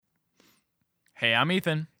Hey, I'm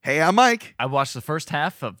Ethan. Hey, I'm Mike. I watched the first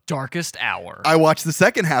half of Darkest Hour. I watched the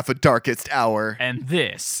second half of Darkest Hour. And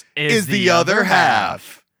this is the other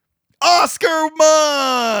half. Oscar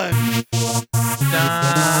Munn!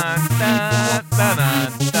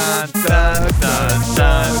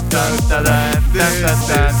 This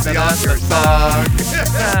is the Oscar song.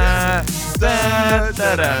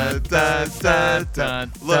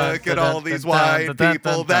 Look at all these white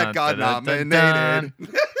people that got nominated.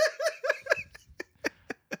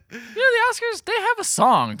 You know, the Oscars, they have a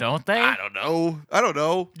song, don't they? I don't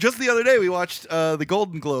know. Just the other day, we watched the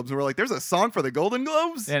Golden Globes, and we're like, there's a song for the Golden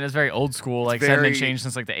Globes? And it's very old school. Like, it hadn't been changed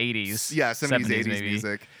since, like, the 80s. Yeah, 70s, 80s maybe.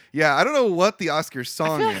 music. Yeah, I don't know what the Oscars song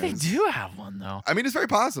I feel like is. they do have one, though. I mean, it's very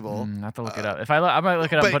possible. I have to look it up. I might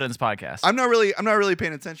look it up and put it in this podcast. I'm not really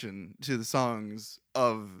paying attention to the songs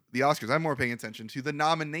of the Oscars. I'm more paying attention to the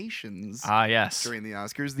nominations. Yes. During the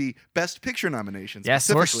Oscars, the Best Picture nominations. Yes,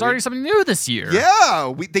 so we're starting something new this year.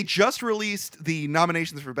 Yeah, they just released the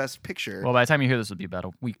nominations for Best Picture. Well, by the time you hear this, it'll be about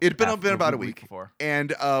a week. It's been about a week before.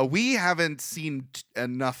 And we haven't seen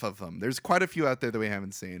enough of them. There's quite a few out there that we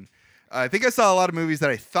haven't seen. I think I saw a lot of movies that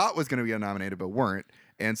I thought was going to be nominated but weren't.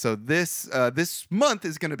 And so this month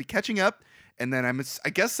is going to be catching up. And then I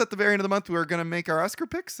guess at the very end of the month we're going to make our Oscar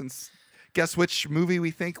picks and guess which movie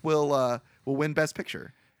we think will win Best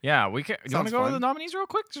Picture. Yeah, we can. You want to go over the nominees real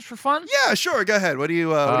quick, just for fun? Yeah, sure. Go ahead. What do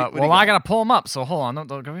you? I gotta pull them up. So hold on.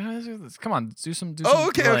 Don't come on. Do some. Oh,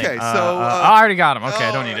 okay. Okay. I already got them. Okay,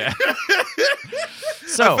 I don't need it.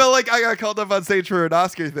 So I felt like I got called up on stage for an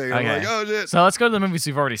Oscar thing. I'm like, oh shit. So let's go to the movies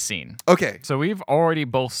we've already seen. Okay. So we've already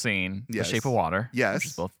both seen The Shape of Water.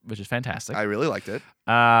 Yes. Which is fantastic. I really liked it.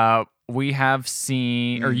 We have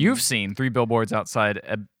seen, or you've seen, 3 Billboards Outside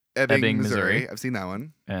Ebbing, Missouri. I've seen that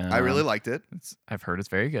one. I really liked it. I've heard it's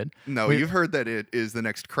very good. No, you've heard that it is the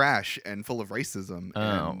next Crash and full of racism.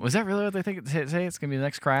 Was that really what they think? Say it's gonna be the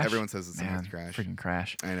next Crash. Everyone says it's the next Crash. Freaking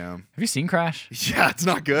Crash. I know. Have you seen Crash? Yeah, it's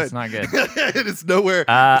not good. It's not good. It's nowhere.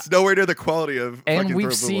 It's nowhere near the quality of. And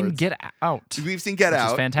we've seen Get Out. We've seen Get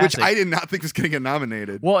Out, fantastic. which I did not think was going to get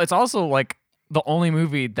nominated. Well, it's also like the only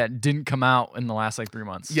movie that didn't come out in the last 3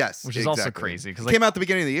 months. Yes, which is also crazy because came out at the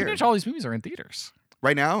beginning of the year. Pretty much all these movies are in theaters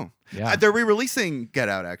right now. Yeah, they're re-releasing Get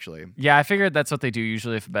Out actually. Yeah, I figured that's what they do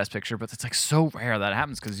usually for Best Picture, but it's so rare that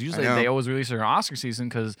happens because usually they always release it in Oscar season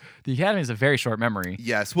because the Academy has a very short memory.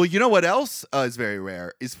 Yes. Well, you know what else is very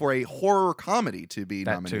rare is for a horror comedy to be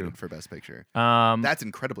nominated for Best Picture. That's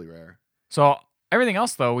incredibly rare. So everything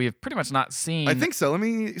else though we have pretty much not seen. I think so. Let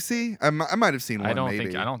me see. I might have seen one. I don't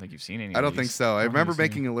think you've seen any. I don't think so. I remember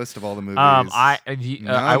making a list of all the movies. I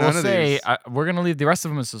will say we're gonna leave the rest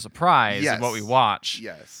of them as a surprise of what we watch.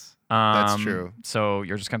 Yes. That's true. So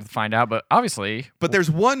you're just going to find out, but obviously. But there's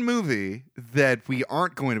one movie that we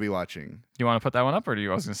aren't going to be watching. You want to put that one up, or do you?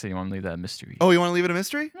 I was going to say you want to leave that a mystery. Oh, you want to leave it a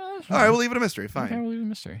mystery? All right, we'll leave it a mystery. Fine. Okay, we'll leave it a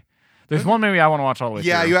mystery. There's one movie I want to watch all the way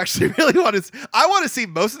through. Yeah, you actually really want to. I want to see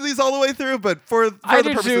most of these all the way through, but for the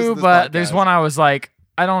purposes of this but podcast, there's one I was like,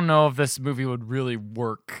 I don't know if this movie would really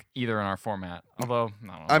work either in our format. Although,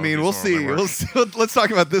 I mean, we'll see. We'll see. Let's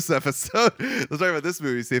talk about this episode. Let's talk about this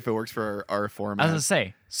movie. See if it works for our format. I was going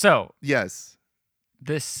to say. So yes.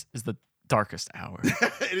 This is the darkest hour.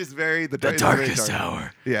 It is the darkest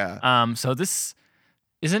hour. Yeah. So this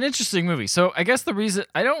is an interesting movie. So I guess the reason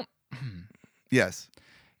I don't. Yes.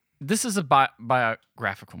 This is a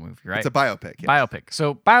biographical movie, right? It's a biopic. Yes. Biopic.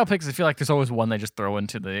 So biopics, I feel like there's always one they just throw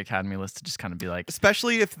into the Academy list to just kind of be like,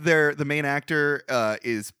 especially if the main actor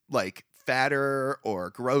is like fatter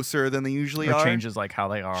or grosser than they usually are. Changes like how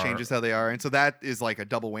they are. Changes how they are, and so that is like a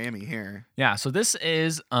double whammy here. Yeah. So this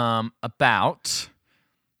is about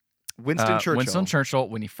Winston Churchill. Winston Churchill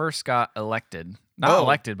when he first got elected, not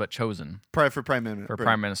elected but chosen for prime minister.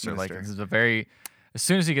 Prime minister. Like this is a very. As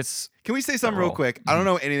soon as he gets... Can we say something real quick? I don't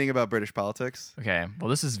know anything about British politics. Okay. Well,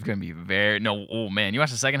 this is going to be very... No, oh, man. You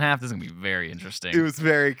watch the second half? This is going to be very interesting. It was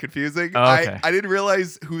very confusing. Oh, okay. I didn't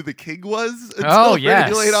realize who the king was until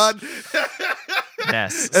pretty late on.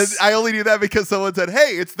 Yes. And I only knew that because someone said,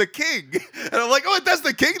 hey, it's the king. And I'm like, oh, that's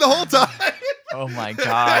the king the whole time. Oh, my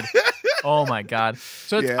God. Oh, my God.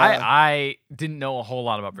 So I didn't know a whole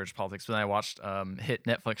lot about British politics, but then I watched hit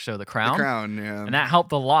Netflix show The Crown. The Crown, yeah. And that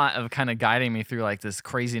helped a lot of kind of guiding me through like this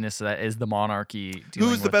craziness that is the monarchy.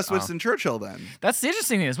 Who's the best Winston Churchill then? That's the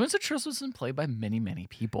interesting thing is Winston Churchill has been played by many, many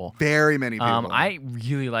people. Very many people. I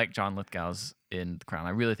really like John Lithgow's in The Crown.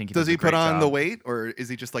 I really think he does he put on job. The weight, or is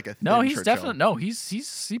he just like a thin no? He's Churchill? definitely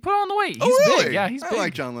he put on the weight. He's really? big. Yeah, he's big. I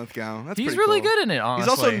like John Lithgow. That's he's really cool. good in it.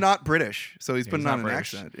 Honestly. He's also not British, so he's putting on an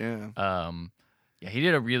British. accent. Yeah. Yeah, he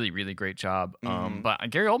did a really, really great job. But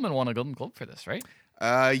Gary Oldman won a Golden Globe for this, right?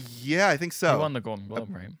 Yeah, I think so. He won the Golden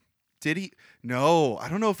Globe, right? Did he? No, I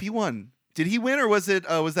don't know if he won. Did he win, or was that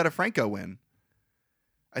a Franco win?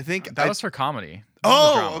 I think that was for comedy.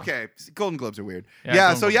 Oh, okay. Golden Globes are weird. Yeah.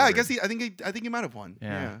 Yeah, so yeah, I guess I think he might have won.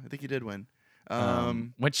 Yeah. I think he did win.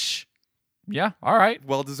 Which, yeah, all right.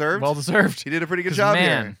 Well deserved. Well deserved. He did a pretty good job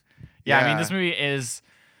here. Yeah, I mean, this movie is.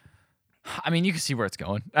 I mean, you can see where it's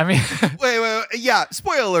going. I mean, wait. Yeah,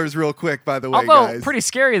 spoilers, real quick. By the way, although guys. pretty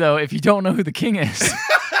scary though if you don't know who the king is.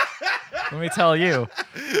 Let me tell you.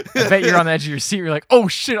 I bet you're on the edge of your seat. You're like, oh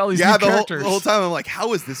shit, all these new characters. The whole time I'm like,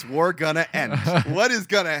 how is this war gonna end? What is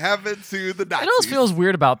gonna happen to the Nazis? It always feels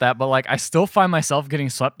weird about that, but like I still find myself getting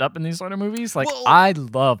swept up in these sort of movies. Like I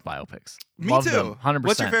love biopics. Me love too. Them, 100%.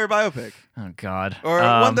 What's your favorite biopic? Oh God. Or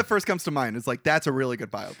one that first comes to mind is like that's a really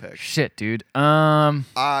good biopic. Shit, dude. I'll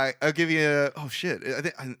give you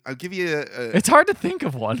I'll give you it's hard to think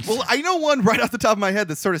of one. Well, I know one right off the top of my head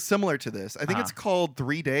that's sort of similar to this. I think it's called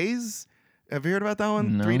 3 Days. Have you heard about that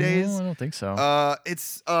one? No, 3 Days? I don't think so.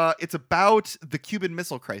 It's about the Cuban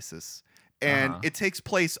Missile Crisis, and it takes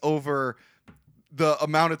place over the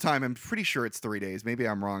amount of time. I'm pretty sure it's 3 days. Maybe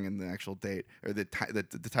I'm wrong in the actual date or the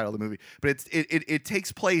title of the movie. But it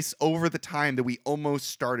takes place over the time that we almost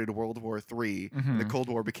started World War III. And the Cold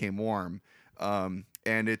War became warm, and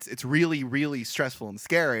it's really, really stressful and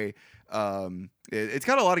scary. It's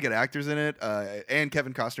got a lot of good actors in it, and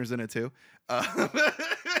Kevin Costner's in it too.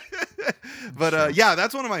 But yeah,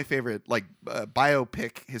 that's one of my favorite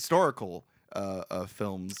biopic historical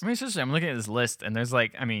films. I mean, seriously, I'm looking at this list, and there's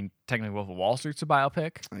like, I mean, technically Wolf of Wall Street's a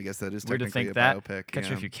biopic. I guess that is weird technically to think a that. biopic. Catch Me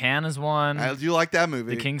Yeah. If You Can is one. I do like that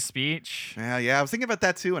movie. The King's Speech. Yeah, I was thinking about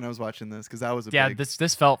that too when I was watching this because that was a big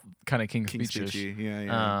this felt kind of King's Speech-y. Speech-ish.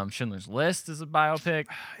 Yeah. Schindler's List is a biopic.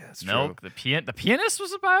 Yeah, that's Milk, true. The Pianist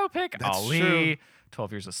was a biopic. That's Ali, true.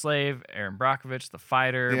 12 Years a Slave, Aaron Brockovich, The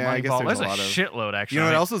Fighter, Yeah, I guess Moneyball. there's There's a a lot of- shitload actually. You know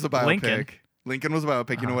what else was a biopic? Lincoln. Was a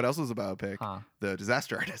biopic. You know what else was a biopic? Huh. The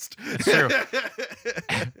Disaster Artist. It's true.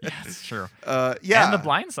 Yeah, it's true. Yeah. And The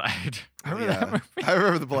Blind Side. Remember that movie? I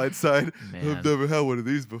remember The Blind Side. Man. I've never had one of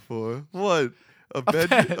these before. What? A bed?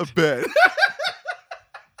 bed. A bed.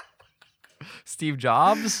 Steve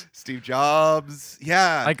Jobs. Steve Jobs.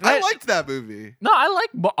 Yeah. Like I that- liked that movie. No, I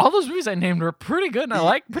like all those movies I named were pretty good, and I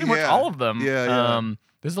like pretty much all of them. Yeah.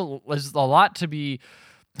 There's a lot to be.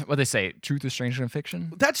 What they say, truth is stranger than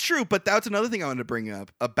fiction. That's true, but that's another thing I wanted to bring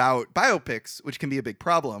up about biopics, which can be a big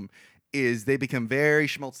problem, is they become very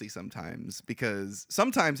schmaltzy sometimes because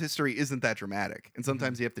sometimes history isn't that dramatic, and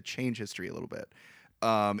sometimes you have to change history a little bit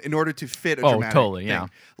in order to fit a dramatic totally, thing. yeah.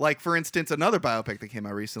 Like, for instance, another biopic that came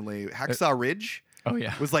out recently, Hacksaw Ridge, Oh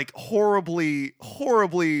yeah. was like horribly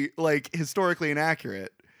like historically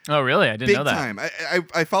inaccurate. Oh really? I didn't Big know that. time.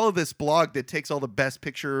 I follow this blog that takes all the best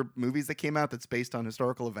picture movies that came out that's based on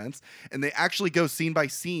historical events, and they actually go scene by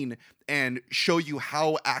scene and show you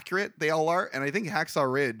how accurate they all are. And I think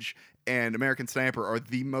Hacksaw Ridge and American Sniper are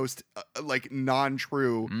the most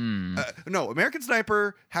non-true. No, American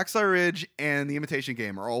Sniper, Hacksaw Ridge, and The Imitation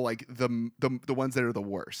Game are all like the ones that are the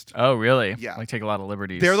worst. Oh really? Yeah. Like take a lot of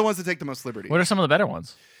liberties. They're the ones that take the most liberty. What are some of the better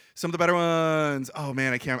ones? Some of the better ones? Oh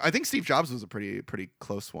man, I can't. I think Steve Jobs was a pretty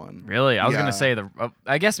close one. Really? I was Yeah. gonna say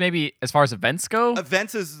I guess maybe as far as events go.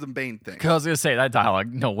 Events is the main thing. Because I was gonna say that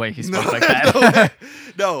dialogue. No way he spoke No, like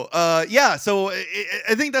that. Yeah. So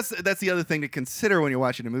I think that's the other thing to consider when you're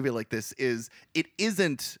watching a movie like this is it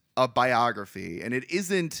isn't a biography and it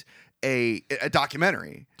isn't a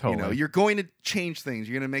documentary. Totally. You know, you're going to change things.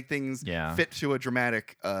 You're going to make things Yeah. fit to a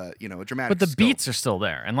dramatic, a dramatic. But the scope. beats are still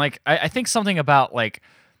there, and like I think something about like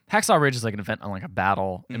Hacksaw Ridge is like an event on like a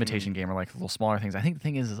battle imitation game or like little smaller things. I think the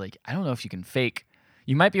thing is like I don't know if you can fake.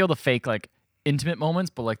 You might be able to fake like intimate moments,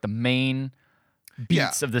 but like the main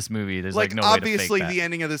beats of this movie, there's like no way to fake obviously that. the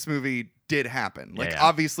ending of this movie did happen. Like Yeah.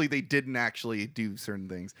 obviously they didn't actually do certain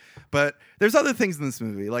things. But there's other things in this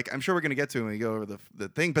movie. Like I'm sure we're gonna get to when we go over the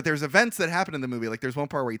thing. But there's events that happen in the movie. Like there's one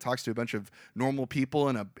part where he talks to a bunch of normal people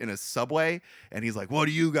in a subway, and he's like, "What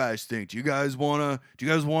do you guys think? Do you guys wanna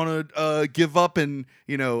give up and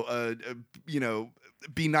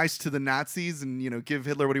be nice to the Nazis and give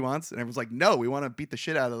Hitler what he wants?" And everyone's like, "No, we want to beat the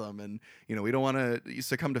shit out of them, and we don't want to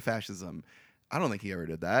succumb to fascism." I don't think he ever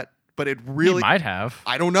did that, but it really He might have,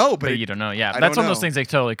 I don't know, but you don't know. Yeah, I that's don't one of those know. things they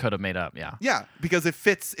totally could have made up. Yeah. Yeah, because it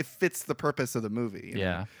fits the purpose of the movie.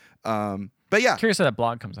 Yeah. But yeah, Curious how that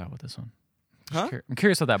blog comes out with this one. Huh? I'm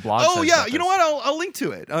curious what that blog. Oh says yeah, about you know this. what? I'll link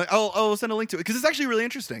to it. I'll send a link to it because it's actually really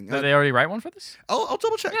interesting. Did they already write one for this? I'll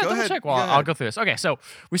double check. Yeah, Go double ahead. check. Well, Go I'll ahead. go through this. Okay, so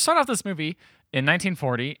we start off this movie in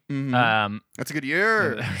 1940. Mhm. That's a good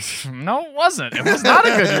year. No, it wasn't. It was not a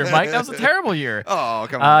good year, Mike. That was a terrible year. Oh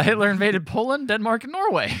come on. Hitler invaded Poland, Denmark, and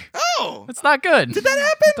Norway. Oh. It's not good. Did that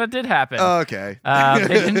happen? That did happen. Okay. They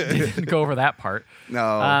didn't go over that part.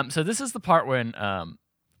 No. So this is the part when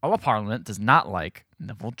our parliament does not like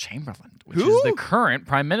Neville Chamberlain, which Who? is the current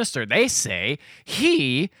prime minister. They say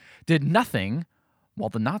he did nothing while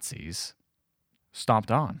the Nazis stomped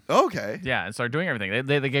on. Okay. Yeah, and started doing everything.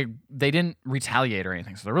 They didn't retaliate or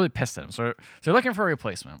anything, so they're really pissed at him. So they're looking for a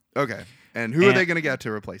replacement. Okay. And who are they going to get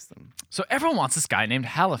to replace them? So everyone wants this guy named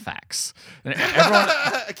Halifax. And everyone,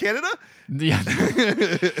 Canada? yeah,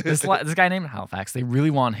 this guy named Halifax. They really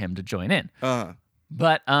want him to join in,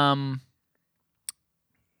 but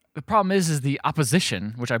the problem is the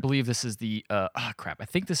opposition, which I believe this is the crap. I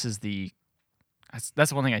think this is the.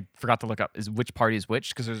 That's one thing I forgot to look up is which party is which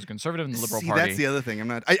because there's a conservative and the liberal party. That's the other thing.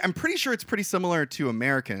 I'm pretty sure it's pretty similar to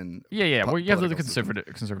American. Yeah. Well, you have the political system.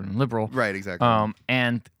 conservative and liberal. Right. Exactly.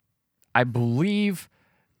 And I believe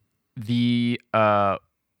the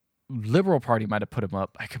liberal party might have put him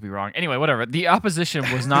up. I could be wrong. Anyway, whatever. The opposition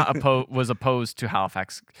was not opposed to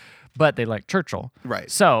Halifax, but they like Churchill.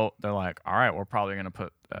 Right. So they're like, all right, we're probably gonna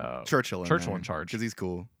put Churchill in charge because he's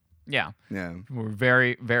cool. Yeah. Yeah. We're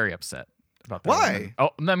very, very upset about that. Why? Oh,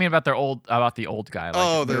 I mean about the old guy.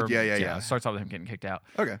 Like, yeah. It starts off with him getting kicked out.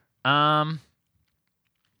 Okay.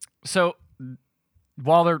 So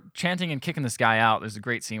while they're chanting and kicking this guy out, there's a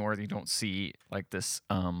great scene where you don't see like this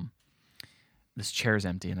chair's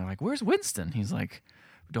empty, and they're like, "Where's Winston?" He's like,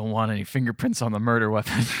 "Don't want any fingerprints on the murder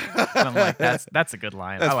weapon." And I'm like, "That's a good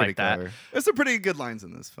line. That's I like pretty that." clever. There's some pretty good lines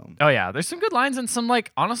in this film. Oh yeah, there's some good lines and some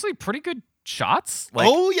like honestly pretty good shots. Like,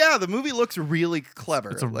 oh yeah, the movie looks really clever.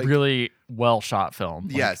 it's a Like, really well shot film.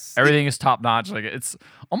 Like, yes, everything is top notch. Like it's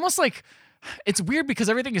almost like it's weird because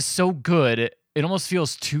everything is so good. It almost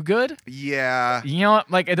feels too good. Yeah. You know what?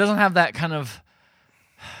 Like it doesn't have that kind of.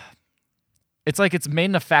 It's like it's made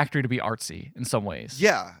in a factory to be artsy in some ways.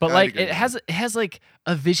 Yeah. But I'd like agree it with has like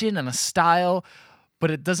a vision and a style,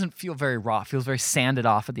 but it doesn't feel very raw. It feels very sanded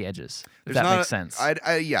off at the edges. If that makes sense.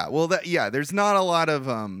 Yeah. Well, there's not a lot of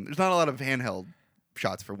handheld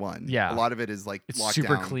shots for one. Yeah. A lot of it is like It's locked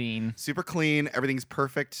super down. clean. Super clean. Everything's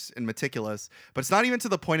perfect and meticulous. But it's not even to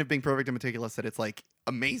the point of being perfect and meticulous that it's like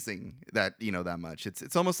amazing that that much.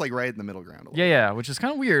 It's almost like right in the middle ground. Yeah, which is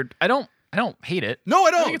kind of weird. I don't hate it. No,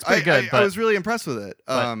 I don't. I think it's pretty good. I was really impressed with it.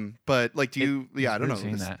 But like, do you? it's I don't know. weird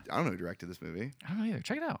seeing that. I don't know who directed this movie. I don't know either.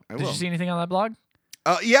 Check it out. I Did will. you see anything on that blog?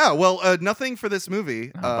 Yeah. Well, nothing for this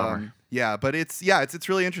movie. Oh, bummer. Yeah, but it's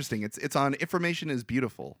really interesting. It's on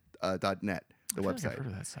informationisbeautiful.net, the I feel like I've website. heard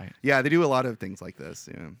of that site. Yeah, they do a lot of things like this.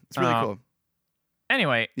 Yeah, it's really cool.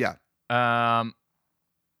 Anyway. Yeah.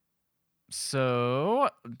 So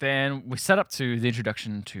then we set up to the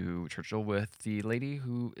introduction to Churchill with the lady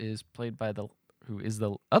who is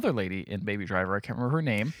the other lady in Baby Driver. I can't remember her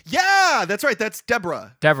name. Yeah, that's right. That's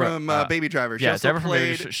Deborah. Deborah, from Baby Driver. She Yeah, also Deborah from Baby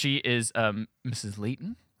played Driver. She is Mrs.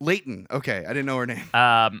 Layton. Leighton. Okay, I didn't know her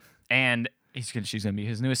name. And she's gonna be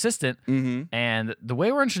his new assistant. Mm-hmm. And the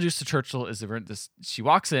way we're introduced to Churchill is she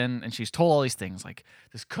walks in and she's told all these things. Like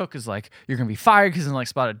this cook is like, "You're gonna be fired because you like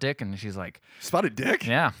spotted dick," and she's like, Spotted dick?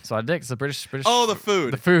 "Yeah, spotted dick." It's a British. Oh, the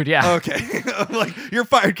food. The food, yeah. Okay. I'm like, you're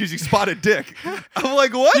fired because you spotted dick. I'm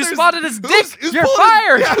like, what? You spotted his dick. You're pulling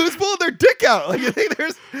fired. who's pulling their dick out? Like, I think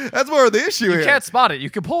that's more of the issue You here. can't spot it. You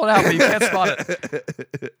can pull it out, but you can't spot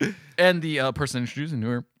it. And the person introducing to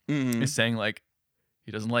her is saying like,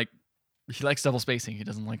 he likes double spacing. He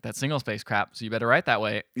doesn't like that single space crap. So you better write that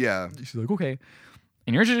way. Yeah. She's like, okay.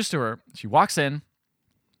 And you're introduced to her. She walks in.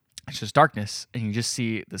 It's just darkness, and you just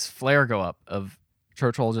see this flare go up of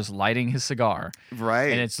Churchill just lighting his cigar.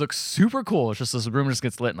 Right. And it looks super cool. It's just this room just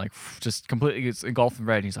gets lit and like just completely gets engulfed in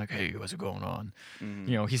red. And he's like, "Hey, what's going on?"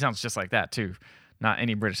 You know, he sounds just like that too. Not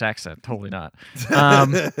any British accent. Totally not.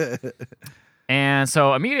 And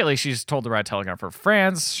so immediately she's told to write a telegram for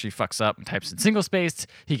France. She fucks up and types in single spaced.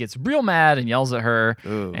 He gets real mad and yells at her.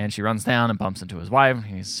 Ooh. And she runs down and bumps into his wife.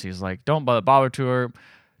 She's like, "Don't bother to her.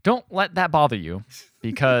 Don't let that bother you,"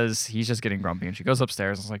 because he's just getting grumpy. And she goes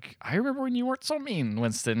upstairs and is like, "I remember when you weren't so mean,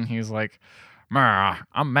 Winston." He's like,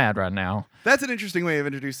 "I'm mad right now." That's an interesting way of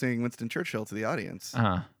introducing Winston Churchill to the audience.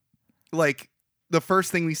 Like, the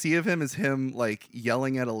first thing we see of him is him like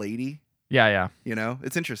yelling at a lady. Yeah. You know,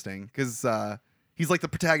 it's interesting because he's like the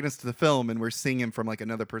protagonist of the film, and we're seeing him from like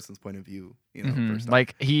another person's point of view. You know, first off.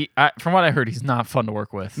 Like from what I heard, he's not fun to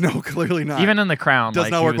work with. No, clearly not. Even in The Crown, Does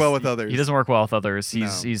like, not work well with others. He doesn't work well with others.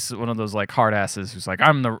 He's one of those like hard asses who's like,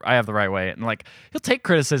 I have the right way, and like he'll take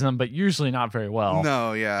criticism, but usually not very well.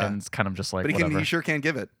 No, yeah, and it's kind of just like, but whatever. he sure can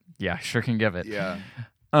give it. Yeah, sure can give it. Yeah.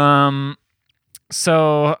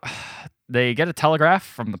 So they get a telegraph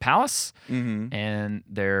from the palace, Mm-hmm. and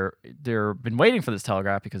they're been waiting for this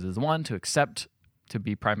telegraph because there's one to accept to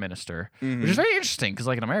be prime minister, which is very interesting because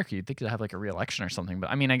like in America you'd think they'd have like a re-election or something, but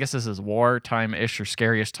I mean I guess this is wartime-ish or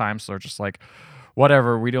scariest time, so they're just like,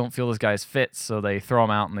 whatever, we don't feel this guy's fit, so they throw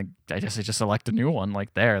him out and I guess they just elect a new one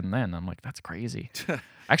like there and then. I'm like, that's crazy.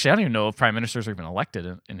 Actually, I don't even know if prime ministers are even elected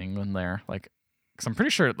in England there, like, because I'm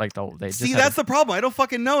pretty sure like they just See, that's the problem. I don't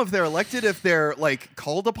fucking know if they're elected, if they're like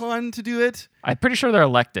called upon to do it. I'm pretty sure they're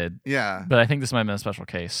elected, Yeah, but I think this might have been a special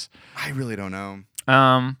case. I really don't know.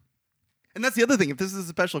 And that's the other thing. If this is a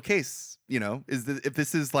special case, you know, if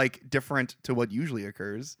this is like different to what usually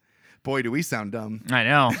occurs, boy, do we sound dumb. I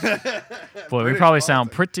know. Boy, we British probably sound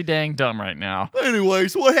politics. pretty dang dumb right now. Anyway,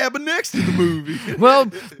 so what happened next in the movie? Well,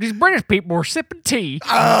 these British people were sipping tea,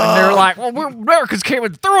 Ah. and they're like, well, we're Americans came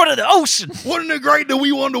and threw it in the ocean. Wasn't it great that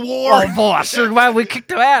we won the war? Oh, boy, I'm sure glad we kicked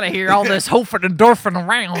them out of here, all this hoofing and dorfing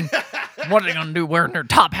around. What are they going to do wearing their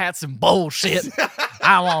top hats and bullshit?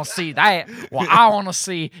 I want to see that. What I want to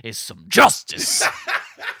see is some justice.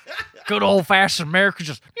 Good old-fashioned America,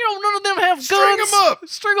 just, none of them have guns. String 'em up.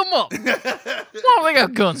 String them up. Why do they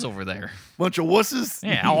got guns over there? Bunch of wusses.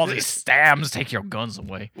 Yeah, all these stabs, take your guns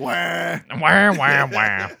away. Wah. Wah, wah,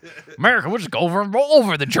 wah. America, we'll just go over and roll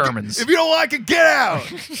over the Germans. If you don't like it, get out.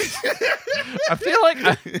 I feel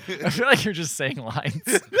like you're just saying lines,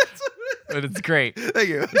 but it's great. Thank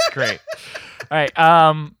you. It's great. All right.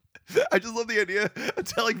 I just love the idea of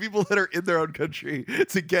telling people that are in their own country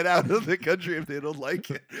to get out of the country if they don't like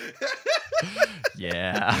it.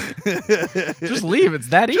 Yeah. Just leave. It's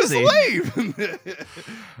that Just easy. leave.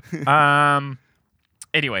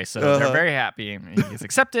 Anyway, so they're very happy. He's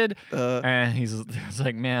accepted, and he's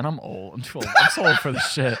like, "Man, I'm old. I'm too old. I'm so old for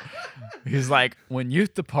this shit." He's like, "When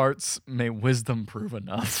youth departs, may wisdom prove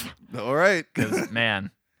enough." All right. Because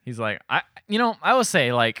man, he's like, I will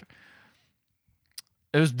say like,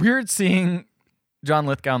 it was weird seeing John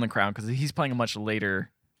Lithgow in The Crown because he's playing a much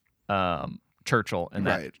later Churchill, and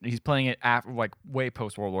that Right. he's playing it after like way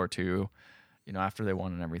post World War II. After they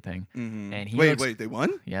won and everything. Mm-hmm. And he wait, they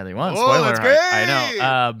won? Yeah, they won. Oh, Spoiler, that's I great!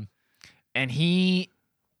 know. And he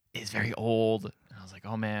is very old. And I was like,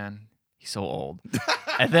 oh man, he's so old.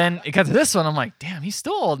 And then it got to this one, I'm like, damn, he's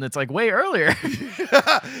still old, and it's like way earlier.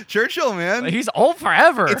 Churchill, man. Like, he's old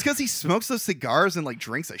forever. It's because he smokes those cigars and like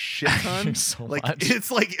drinks a shit ton. So like much.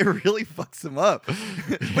 it's like it really fucks him up.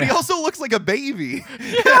 But he also looks like a baby.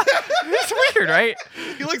 It's weird, right?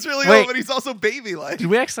 He looks really Wait. old, but he's also baby-like. Did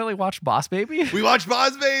we accidentally watch Boss Baby? We watched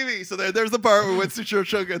Boss Baby. So there's the part where Winston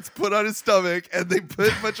Churchill gets put on his stomach and they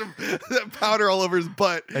put a bunch of powder all over his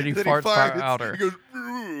butt. And he then farts farts. powder. He goes,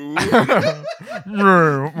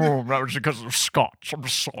 No, that was because of Scotch. I'm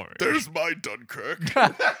sorry. there's my Dunkirk.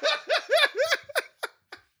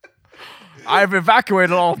 I've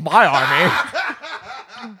evacuated all of my army.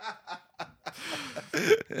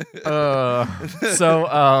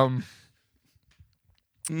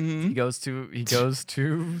 He goes to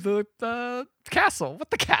the castle. What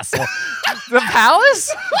the castle? The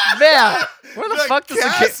palace? Man, where the The fuck does the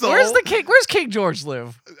castle? king? Where's the king? Where's King George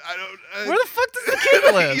live? I don't. Where the fuck does the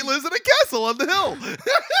king live? He lives in a castle on the hill,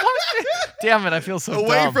 Damn it! I feel so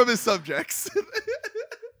away dumb. from his subjects.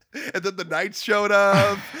 And then the knights showed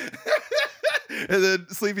up. And then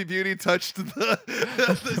Sleepy Beauty touched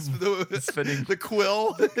the spinning- the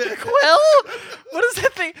quill. Quill? What is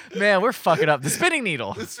that thing? Man, we're fucking up. The spinning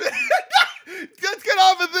needle. Let's get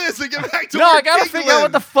off of this and get back to No, where I gotta King figure out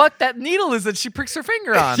what the lives. fuck that needle is that she pricks her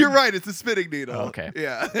finger on. You're right. It's a spinning needle. Oh, okay.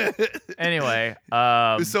 Yeah. Anyway,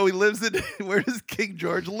 So he lives in. Where does King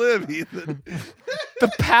George live, Ethan? the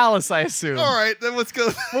palace, I assume. All right, then let's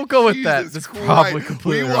go. We'll go with that. Jesus That's Christ. probably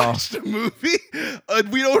completely We wrong. watched a movie.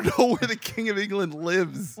 We don't know where the King of England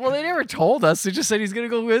lives. Well, they never told us. They just said he's gonna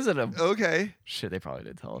go visit him. Okay. Shit, they probably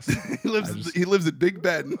did tell us. He lives in Big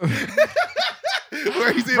Ben.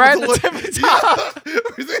 Where he's able Right to at the look, tip of top. where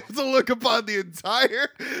he's able to look upon the entire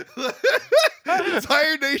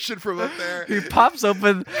nation from up there. He pops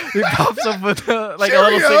open like a little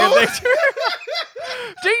Cheerio. singing picture.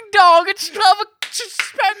 Ding dong! It's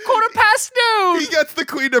 1:15 He noon. gets the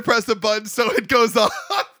queen to press a button so it goes off.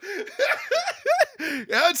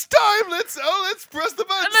 Yeah, it's time. Let's press the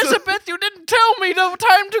button. Elizabeth, you didn't didn't tell me the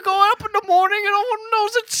time to go up in the morning, and no one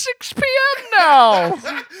knows it's 6 p.m. now.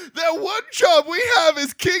 That one job we have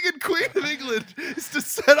as King and Queen of England is to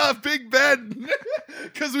set off Big Ben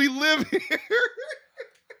because we live here.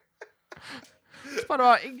 What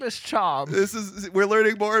about English charm? We're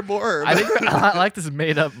learning more and more. I think I like this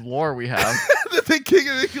made-up lore we have. That the King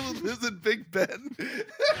of England lives in Big Ben.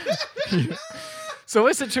 So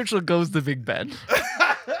Winston Churchill goes to Big Ben.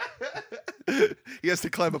 He has to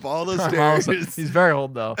climb up all those stairs. He's very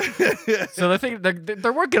old though. So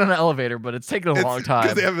they're working on an elevator, but it's taking a long time.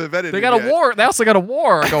 Because they haven't invented it They got yet. a war. They also got a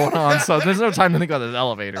war going on, so there's no time to think about an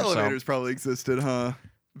elevator. Elevators probably existed, huh?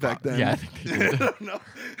 Back then. Yeah, I think they did. I don't know.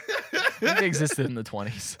 I think they existed in the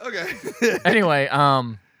 20s. Okay. Anyway,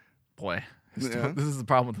 boy, Yeah. this is the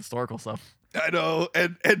problem with historical stuff. I know,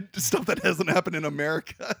 and stuff that hasn't happened in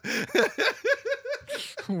America.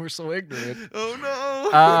 We're so ignorant.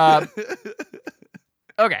 Oh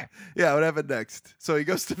no. Okay. Yeah, what happened next? So he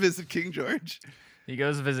goes to visit King George. He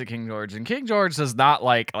goes to visit King George, and King George does not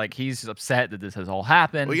like he's upset that this has all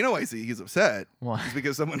happened. Well, you know why he's upset? Why? It's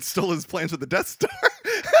because someone stole his plans with the Death Star.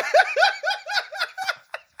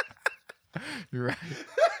 You're right.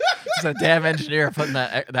 It's that damn engineer putting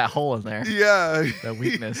that hole in there. Yeah. That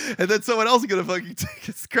weakness. And then someone else is gonna fucking take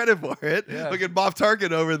his credit for it. Yeah. Fucking Moff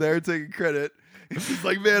Tarkin over there taking credit. He's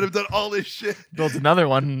like, man, I've done all this shit. Built another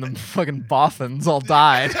one, and the fucking Bothans all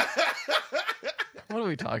died. What are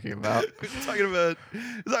we talking about? We're talking about.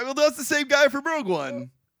 It's like, well, that's the same guy from Rogue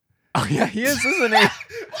One. Oh yeah, he is, isn't he?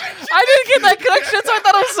 I didn't get that connection, so I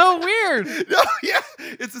thought it was so weird. No, yeah,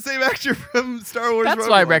 it's the same actor from Star Wars. That's Rogue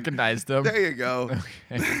why I One. recognized him. There you go.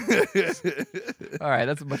 Okay. All right,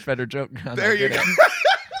 that's a much better joke. now that There I you get go. it.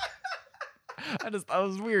 I thought it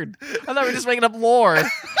was weird. I thought we were just making up lore.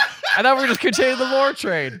 I thought we were just continuing the lore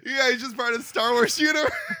train. Yeah, he's just part of the Star Wars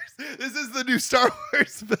universe. This is the new Star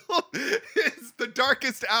Wars film. It's The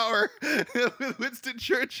Darkest Hour with Winston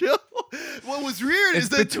Churchill. What was weird is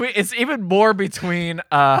that It's even more between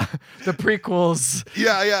the prequels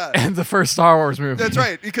yeah. and the first Star Wars movie. That's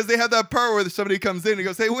right, because they have that part where somebody comes in and he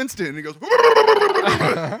goes, "Hey, Winston," and he goes,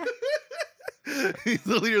 he's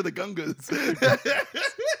the leader of the Gungas.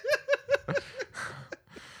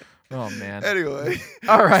 Oh man. Anyway,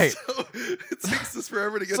 All right. so it takes us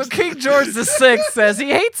forever to get. So to King George VI says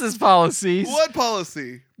he hates his policies. What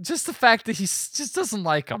policy? Just the fact that he just doesn't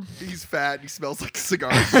like them. He's fat. He smells like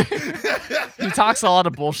cigars. He talks a lot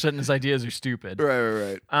of bullshit and his ideas are stupid.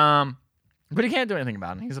 Right. But he can't do anything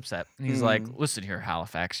about it. He's upset. And he's like, listen here,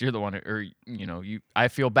 Halifax, you're the one or I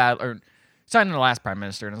feel bad or he's talking to the last prime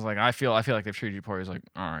minister and it's like, I feel like they've treated you poor. He's like,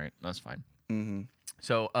 all right, that's fine. Mm-hmm.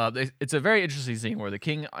 So it's a very interesting scene where the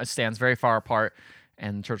king stands very far apart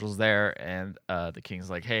and Churchill's there and the king's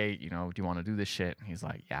like, hey, do you want to do this shit? And he's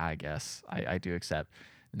like, yeah, I guess I do accept.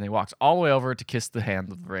 And then he walks all the way over to kiss the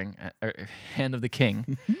hand of the ring, hand of the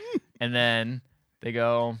king. And then they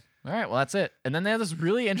go, all right, well, that's it. And then they have this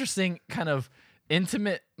really interesting kind of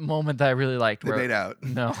intimate moment that I really liked. They Where, made out.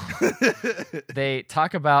 No. They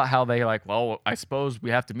talk about how they like, well, I suppose we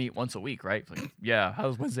have to meet once a week, right? Like, yeah, how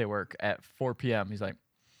does Wednesday work at 4 p.m.? He's like,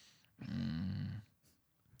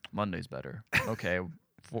 Monday's better. Okay,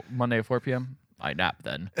 Monday at 4 p.m.? I nap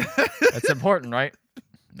then. That's important, right?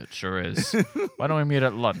 It sure is. Why don't we meet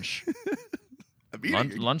at lunch?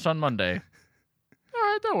 Lunch on Monday. All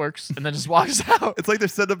right, that works. And then just walks out. It's like they're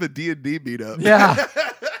setting up a D&D meetup. Yeah.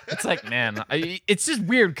 It's like, man, it's just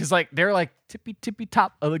weird because like they're like tippy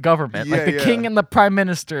top of the government, like the king and the prime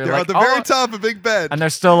minister. They're like, at the very top of Big Ben. and they're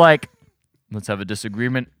still like, let's have a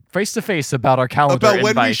disagreement face to face about our calendar About when we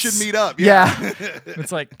invites. should meet up. Yeah.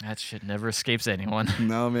 It's like that shit never escapes anyone.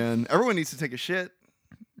 No, man. Everyone needs to take a shit.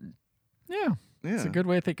 Yeah. Yeah. It's a good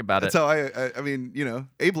way to think about That's it. how I mean,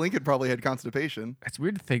 Abe Lincoln probably had constipation. It's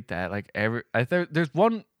weird to think that like there's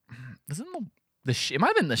one. Isn't it might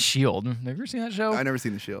have been The Shield. Have you ever seen that show? I never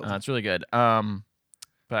seen The Shield. It's really good.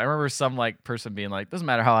 But I remember some like person being like, doesn't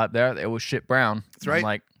matter how out there, they always shit brown. That's right. I'm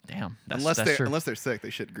like, damn, that's true. Unless they're sick, they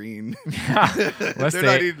shit green. Yeah. Unless they're they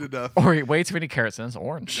not eating enough. or eat way too many carrots and it's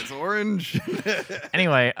orange. It's orange.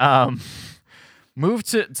 Anyway, he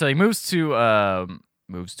moves to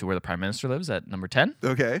where the prime minister lives at number 10.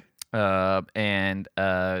 Okay. And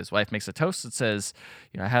his wife makes a toast that says,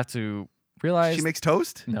 I have to realize She makes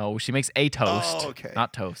toast? no, she makes a toast. Oh, okay.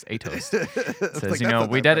 Not toast, a toast. It's Says, like, that's not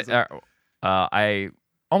we that did it. impressive. I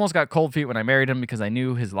almost got cold feet when I married him because I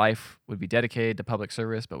knew his life would be dedicated to public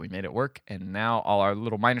service, but we made it work. And now all our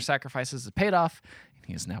little minor sacrifices have paid off. And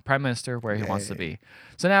he is now prime minister where he wants to be.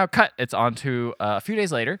 So now it's on to a few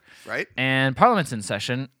days later. Right? And Parliament's in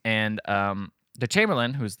session. And the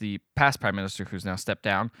Chamberlain, who's the past prime minister who's now stepped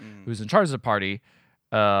down, who's in charge of the party,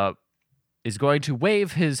 is going to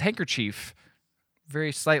wave his handkerchief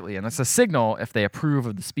very slightly, and that's a signal if they approve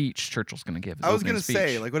of the speech Churchill's going to give. I was going to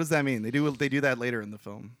say, like, what does that mean? They do that later in the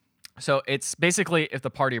film. So it's basically if the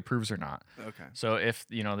party approves or not. Okay. So if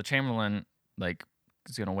the Chamberlain like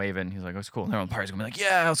is going to wave it, and he's like, "Oh, it's cool," and then the party's going to be like,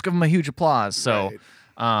 "Yeah, let's give him a huge applause." So,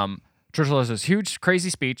 Churchill has this huge, crazy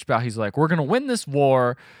speech about he's like, "We're going to win this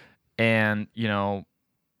war," and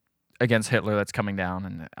against Hitler that's coming down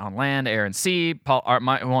and on land, air, and sea. Who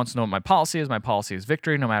wants to know what my policy is? My policy is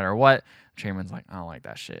victory, no matter what. Chamberlain's like, I don't like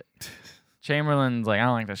that shit. Chamberlain's like, I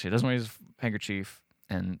don't like that shit. Doesn't wave his handkerchief,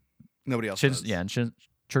 and nobody else does. Yeah, and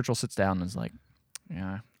Churchill sits down and is like,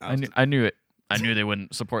 yeah, I knew it. I knew they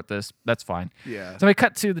wouldn't support this. That's fine. Yeah. So we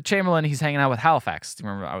cut to the Chamberlain. He's hanging out with Halifax. Do you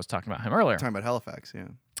remember I was talking about him earlier? Talking about Halifax, yeah.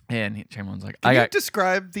 And Chamberlain's like, Can you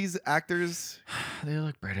describe these actors? They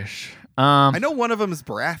look British. I know one of them is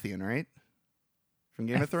Baratheon, right? From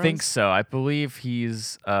Game of Thrones? I think so. I believe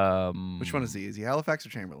he's... Which one is he? Is he Halifax or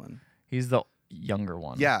Chamberlain? He's the younger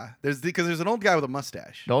one. Yeah, because there's an old guy with a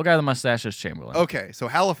mustache. The old guy with the mustache is Chamberlain. Okay, so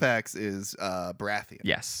Halifax is Baratheon.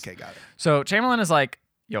 Yes. Okay, got it. So Chamberlain is like,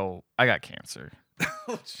 yo, I got cancer.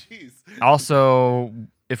 Oh, jeez. Also,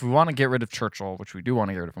 if we want to get rid of Churchill, which we do want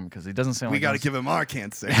to get rid of him because he doesn't sound we like... got to give him our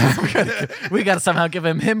cancer. we got to somehow give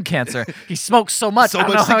him cancer. He smokes so much. I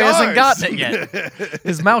don't know how he hasn't gotten it yet.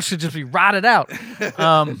 His mouth should just be rotted out.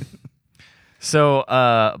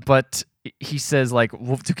 But he says, like,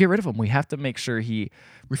 well, to get rid of him, we have to make sure he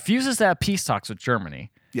refuses to have peace talks with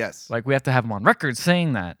Germany. Yes. Like, we have to have him on record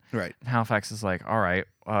saying that. Right. And Halifax is like, all right,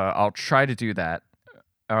 I'll try to do that.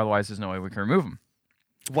 Otherwise, there's no way we can remove him.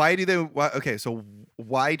 Why do they? Okay, so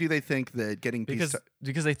why do they think that getting peace?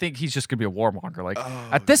 Because they think he's just gonna be a warmonger. Like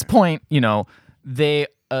at this point, they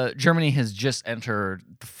Germany has just entered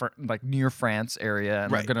near France area,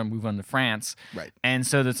 and they're gonna move on to France. Right. And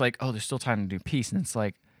so it's like, oh, there's still time to do peace, and it's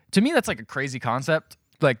like, to me, that's like a crazy concept.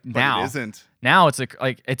 Like but now, it isn't. Now it's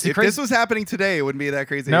it's if crazy. this was happening today, it wouldn't be that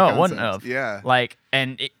crazy. No, concept. it wouldn't have. Yeah. Like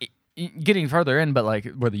getting further in, but like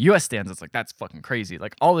where the U.S. stands, it's like that's fucking crazy.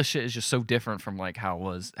 Like all this shit is just so different from like how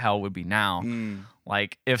it would be now.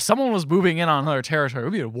 Like if someone was moving in on another territory, it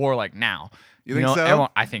would be a war like now. You think so?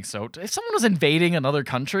 I think so. If someone was invading another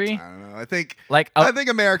country, I don't know. I think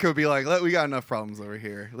America would be like, we got enough problems over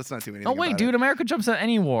here. Let's not do anything. Oh wait, dude, America jumps at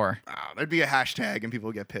any war. There'd be a hashtag and people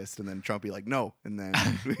would get pissed, and then Trump would be like, no, and then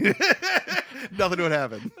nothing would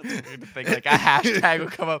happen. That's weird to think like a hashtag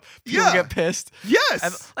would come up, people get pissed. Yes,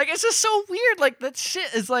 and, like it's just so weird. Like that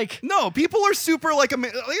shit is like no, people are super like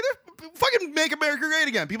fucking make America great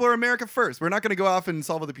again. People are America first. We're not going to go off and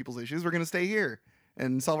solve other people's issues. We're going to stay here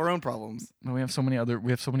and solve our own problems. We have so many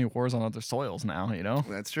wars on other soils now,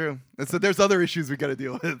 That's true. There's other issues we got to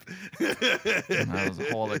deal with. That was a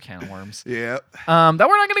whole other can of worms. Yeah. That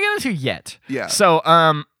we're not going to get into yet. Yeah.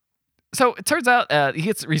 So it turns out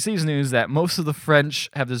he receives news that most of the French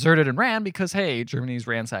have deserted and ran because, hey, Germany's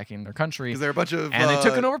ransacking their country. Because they're a bunch of... And they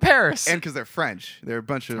took it over Paris. And because they're French. They're a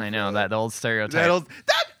bunch of... I know, that old stereotype.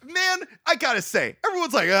 Man, I gotta say,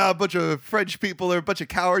 everyone's like, a bunch of French people, they're a bunch of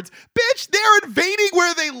cowards. Bitch, they're invading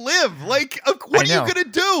where they live. Like, what are you gonna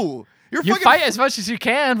do? You fight as much as you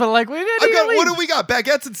can, but like, what do we got?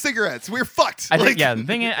 Baguettes and cigarettes. We're fucked. The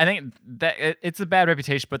thing is, I think that it's a bad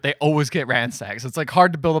reputation, but they always get ransacked. So it's like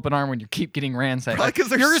hard to build up an army when you keep getting ransacked.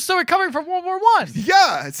 Because you're still coming from World War I.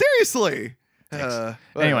 Yeah, seriously.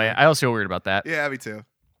 Anyway, I also feel weird about that. Yeah, me too.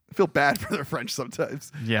 I feel bad for the French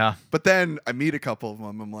sometimes. Yeah. But then I meet a couple of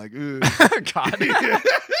them. I'm like, ooh. God.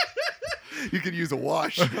 You could use a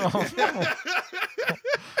wash.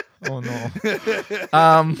 Oh no.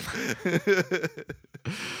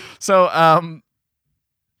 So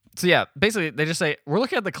yeah, basically they just say we're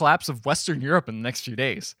looking at the collapse of Western Europe in the next few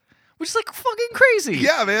days, which is like fucking crazy.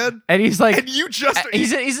 Yeah, man. And he's like, and you just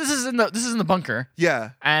this is in the bunker. Yeah.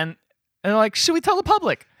 And they're like, should we tell the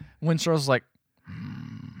public? Winstrow's like,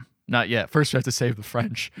 not yet. First we have to save the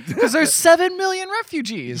French because there's 7 million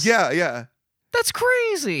refugees. Yeah. That's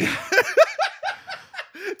crazy.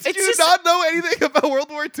 Did you not know anything about World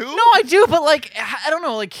War II? No, I do, but like, I don't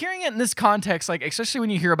know, like hearing it in this context, like especially when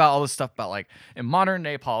you hear about all this stuff about like in modern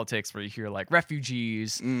day politics where you hear like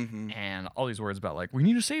refugees and all these words about like, we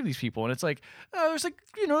need to save these people. And it's like, there's like,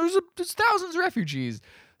 there's thousands of refugees.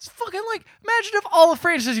 It's fucking like, imagine if all of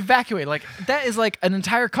France just evacuated. Like that is like an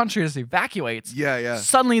entire country just evacuates. Yeah.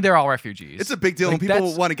 Suddenly they're all refugees. It's a big deal when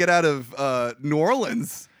people want to get out of New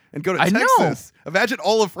Orleans and go to Texas. Know. Imagine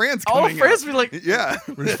all of France coming All of France out. be like, yeah,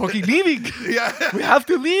 we're just fucking leaving. Yeah. We have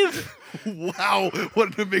to leave. Wow,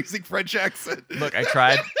 what an amazing French accent. Look, I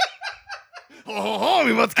tried.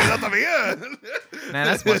 We must get out of here. Man,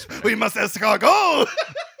 that's much better. We must escargot.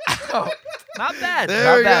 Oh, Not bad. There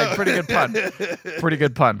Not we bad. go. Pretty good pun. Pretty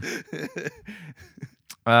good pun.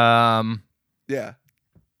 Yeah.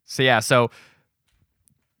 So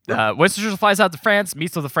Winston Churchill flies out to France,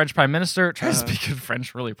 meets with the French Prime Minister, tries to speak in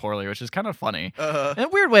French really poorly, which is kind of funny. In a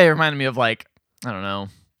weird way, it reminded me of like, I don't know,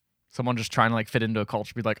 someone just trying to like fit into a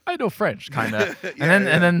culture, be like, I know French, kind of. And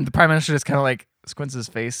then the Prime Minister just kind of like squints his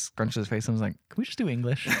face, scrunches his face, and was like, can we just do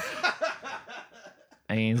English?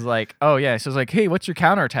 And he's like, oh yeah. So he's like, hey, what's your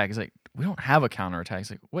counterattack? He's like, we don't have a counterattack.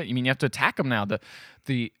 He's like, what? You mean you have to attack them now?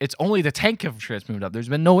 It's only the tank infantry that's moved up. There's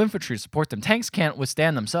been no infantry to support them. Tanks can't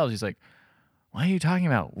withstand themselves. He's like, what are you talking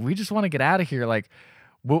about? We just want to get out of here. Like,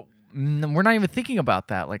 we're not even thinking about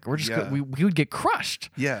that. Like, we're just we would get crushed.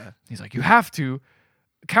 Yeah. He's like, you have to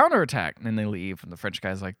counterattack. And then they leave. And the French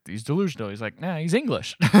guy's like, he's delusional. He's like, nah, he's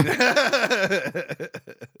English.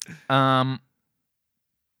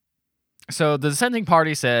 So the dissenting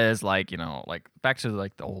party says, like, you know, like back to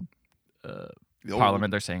like the old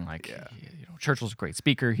parliament, they're saying like, you know, Churchill's a great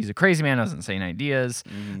speaker. He's a crazy man, doesn't say any ideas.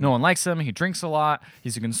 No one likes him. He drinks a lot.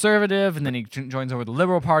 He's a conservative, and then he joins over the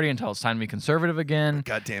Liberal Party until it's time to be conservative again.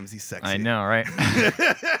 God damn, is he sexy? I know, right?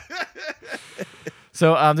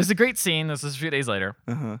 So there's a great scene. This is a few days later.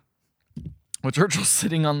 Where Churchill's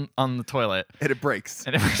sitting on the toilet. And it breaks.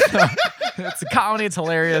 And it's a comedy. It's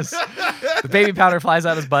hilarious. The baby powder flies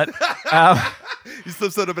out his butt. He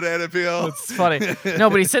slips on a banana peel. It's funny. No,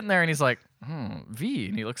 but he's sitting there and he's like, V.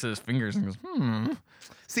 And he looks at his fingers and goes,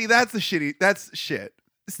 See, that's that's shit.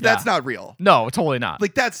 That's not real. No, totally not.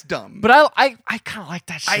 Like, that's dumb. But I kind of like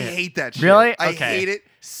that shit. I hate that shit. Really? I Okay. hate it.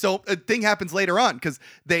 So a thing happens later on because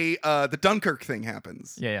the Dunkirk thing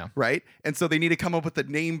happens. Yeah. Right? And so they need to come up with a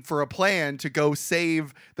name for a plan to go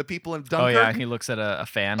save the people in Dunkirk. Oh, yeah. And he looks at a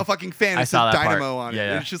fan. A fucking fan. I It saw says that part. Dynamo on it. Yeah,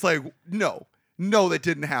 And yeah. it's just like, no, that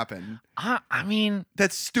didn't happen. I mean,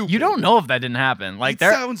 That's stupid. you don't know if that didn't happen. Like, it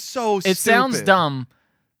sounds so stupid. it sounds dumb.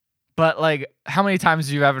 But like, how many times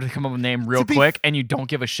do you ever come up with a name real quick and you don't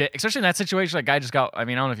give a shit? Especially in that situation, that guy just got. I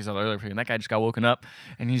mean, I don't know if you saw that earlier. That guy just got woken up,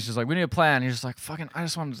 and he's just like, "We need a plan." He's just like, "Fucking, I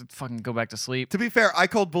just wanted to fucking go back to sleep." To be fair, I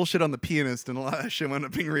called bullshit on The Pianist, and a lot of that shit wound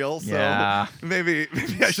up being real. So Yeah. maybe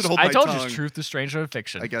I should hold my I told tongue. you, truth is stranger than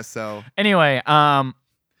fiction. I guess so. Anyway,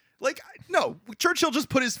 Like, no, Churchill just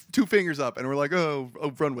put his two fingers up, and we're like, oh,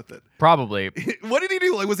 run with it. probably. What did he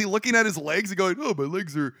do? Like, was he looking at his legs and going, oh, my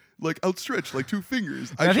legs are like outstretched, like two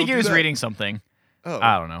fingers? I think shall he do was that." reading something. Oh,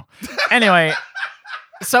 I don't know. Anyway,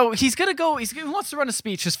 so he's gonna go. He wants to run a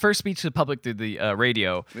speech, his first speech to the public through the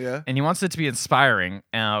radio. Yeah. And he wants it to be inspiring.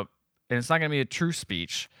 And it's not gonna be a true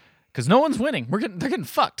speech because no one's winning. They're getting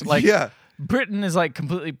fucked. Like, yeah. Britain is like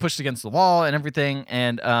completely pushed against the wall and everything.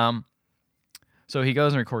 And so he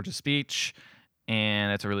goes and records a speech,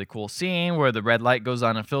 and it's a really cool scene where the red light goes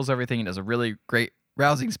on and fills everything. He does a really great,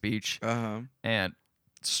 rousing speech, and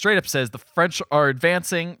straight up says the French are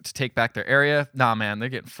advancing to take back their area. Nah, man, they're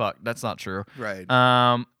getting fucked. That's not true. Right.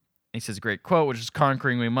 He says a great quote, which is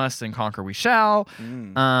 "Conquering we must, and conquer we shall."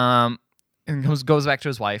 And goes back to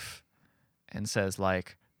his wife and says,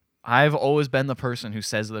 like, I've always been the person who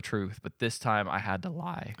says the truth, but this time I had to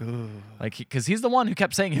lie. Like, because he's the one who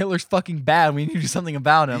kept saying Hitler's fucking bad. We need to do something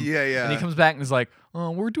about him. Yeah, yeah. And he comes back and is like,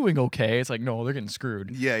 oh, we're doing okay. It's like, no, they're getting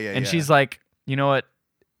screwed. Yeah, yeah, And yeah. she's like, you know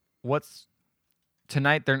what?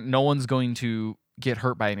 Tonight, no one's going to get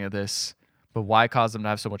hurt by any of this, but why cause them to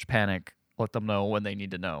have so much panic? Let them know when they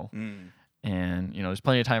need to know. And, you know, there's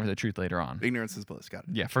plenty of time for the truth later on. Ignorance is bliss. Got it.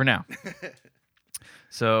 Yeah, for now.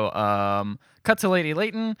 So, cut to Lady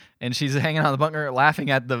Layton, and she's hanging out in the bunker laughing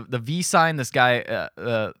at the V sign this guy,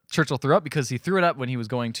 Churchill, threw up because he threw it up when he was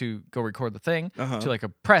going to go record the thing to like a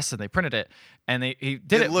press, and they printed it. And he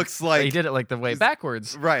did it. It looks like he did it like the way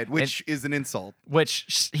backwards. Right, which is an insult.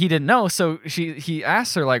 Which he didn't know. So he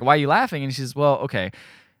asked her, like, why are you laughing? And she says, well, okay,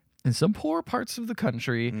 in some poor parts of the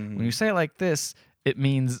country, when you say it like this, it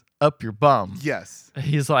means up your bum. Yes.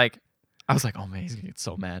 He's like, I was like, oh man, he's gonna get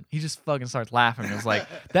so mad. He just fucking starts laughing. I was like,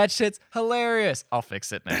 that shit's hilarious. I'll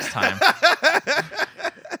fix it next time.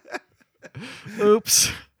 Oops.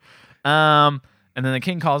 And then the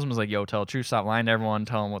king calls him, was like, yo, tell the truth, stop lying to everyone,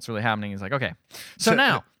 tell him what's really happening. He's like, okay. So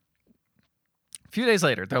now, a few days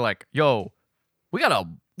later, they're like, yo, we got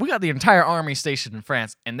the entire army stationed in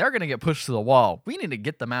France, and they're gonna get pushed to the wall. We need to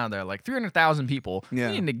get them out of there. Like 300,000 people.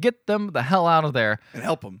 Yeah. We need to get them the hell out of there And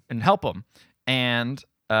help him. And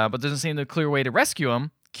but doesn't seem a clear way to rescue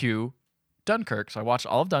him. Cue Dunkirk. So I watched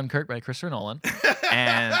all of Dunkirk by Christopher Nolan,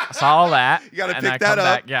 and I saw all that. You gotta and pick I that come up,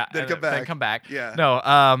 Back, yeah, then come back. Then come back. Yeah. No.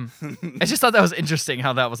 I just thought that was interesting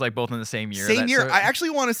how that was like both in the same year. Same That year. sort of- I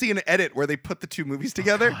actually want to see an edit where they put the two movies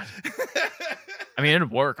together. God. I mean,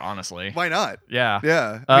 it'd work, honestly. Why not? Yeah.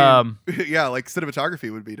 Yeah. I mean, yeah, like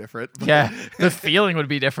cinematography would be different. but- Yeah. The feeling would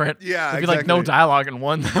be different. Yeah, It'd be like no exactly. dialogue in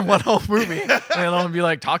one whole movie. And they'll be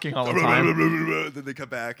like talking all the time. Then they come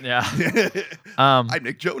back. Yeah. I'm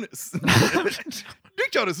Nick Jonas.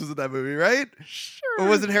 Nick Jonas was in that movie, right? Sure. Or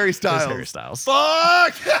was it Harry It was Styles? Harry Styles.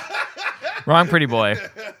 Fuck! Wrong pretty boy.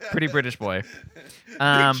 Pretty British boy.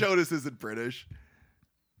 Nick Jonas isn't British.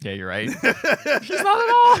 Yeah, you're right. He's not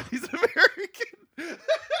at all. He's American.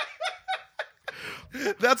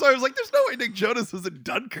 That's why I was like, there's no way Nick Jonas was in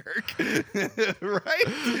Dunkirk. Right?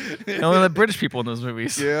 Only the British people in those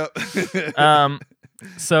movies. Yeah.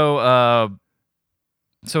 So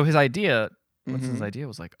his idea, what's his Mhm. idea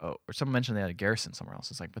was like, or someone mentioned they had a garrison somewhere else.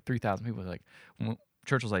 It's like, but 3,000 people. Like,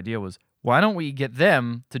 Churchill's idea was, why don't we get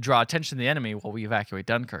them to draw attention to the enemy while we evacuate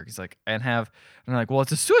Dunkirk? He's like, and they're like, well,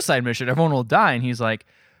 it's a suicide mission. Everyone will die. And he's like,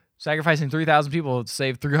 sacrificing 3,000 people to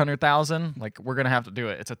save 300,000. Like, we're gonna have to do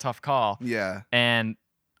it. It's a tough call. Yeah. And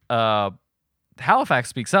Halifax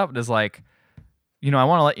speaks up and is like, I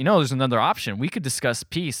want to let you know there's another option. We could discuss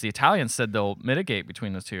peace. The Italians said they'll mitigate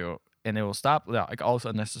between the two, and it will stop like all this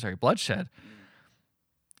unnecessary bloodshed.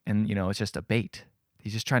 And it's just a bait.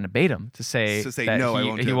 He's just trying to bait him to say that no, I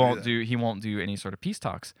won't he won't do any sort of peace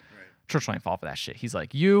talks. Right. Churchill ain't fall for that shit. He's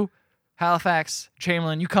like, you, Halifax,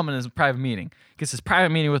 Chamberlain, you come in his private meeting. Gets his private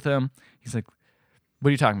meeting with him. He's like, what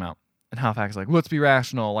are you talking about? And Halifax is like, let's be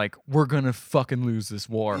rational. Like, we're going to fucking lose this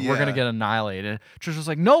war. We're going to Yeah. get annihilated. Churchill's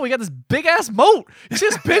like, no, we got this big-ass moat. You see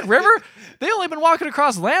this big river? They only been walking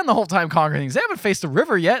across land the whole time conquering things. They haven't faced a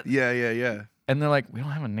river yet. Yeah. And they're like, we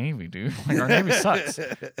don't have a navy, dude. Like, our navy sucks.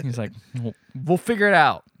 He's like, we'll figure it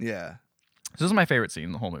out. Yeah. So this is my favorite scene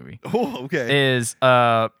in the whole movie. Oh, okay. Is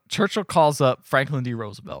Churchill calls up Franklin D.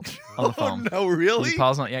 Roosevelt on the phone. Oh, no, really? He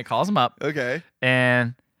calls him up. Okay.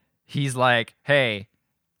 And he's like, hey,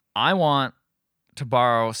 I want to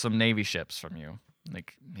borrow some Navy ships from you.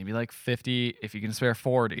 Like, maybe like 50. If you can spare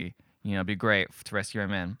 40, it'd be great to rescue our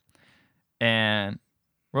men. And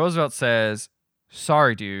Roosevelt says,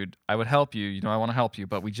 sorry, dude, I would help you. I want to help you,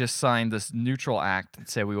 but we just signed this neutral act that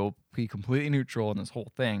said we will be completely neutral in this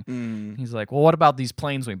whole thing. Mm. He's like, well, what about these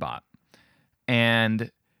planes we bought?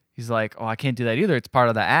 And he's like, oh, I can't do that either. It's part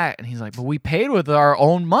of the act. And he's like, but we paid with our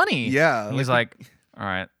own money. Yeah. And he's like, all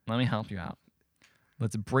right, let me help you out.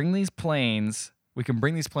 Let's bring these planes. We can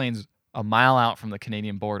bring these planes a mile out from the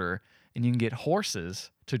Canadian border, and you can get horses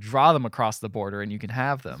to draw them across the border, and you can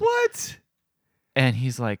have them. What? And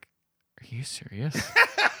he's like, are you serious?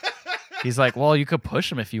 He's like, well, you could push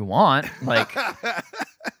them if you want. Like,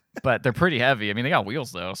 but they're pretty heavy. I mean, they got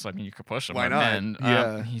wheels though, so I mean, you could push them. Why not? And,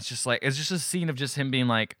 Yeah. he's just like, it's just a scene of just him being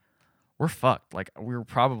like, we're fucked. Like, we're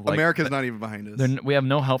probably like, America's not even behind us. we have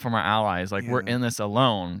no help from our allies. Like, we're Yeah. in this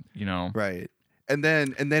alone. Right. And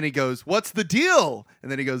then he goes, what's the deal?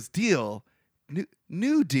 And then he goes, deal.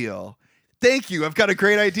 New deal. Thank you. I've got a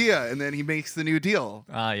great idea. And then he makes the new deal.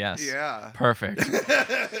 Yes. Yeah. Perfect.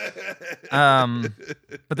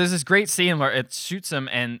 But there's this great scene where it shoots him,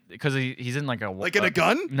 and because he's in like a Like in a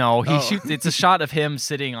gun? No, he Oh. shoots. It's a shot of him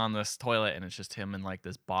sitting on this toilet, and it's just him in like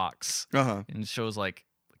this box, Uh-huh. and it shows like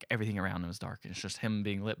everything around him is dark, and it's just him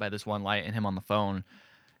being lit by this one light, and him on the phone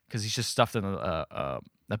because he's just stuffed in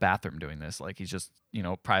the bathroom doing this. Like, he's just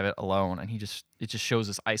private alone, and it just shows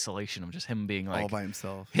this isolation of just him being like All by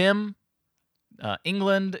himself. him.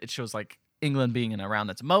 England, it shows like England being in around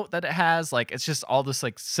its moat that it has. Like, it's just all this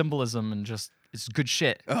like symbolism, and just it's good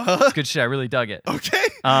shit. It's good shit. I really dug it. Okay.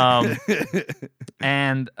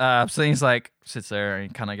 And so he's like sits there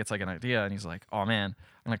and kind of gets like an idea, and he's like, oh man,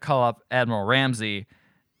 I'm gonna call up Admiral Ramsey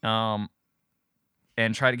and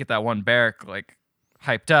try to get that one barrack like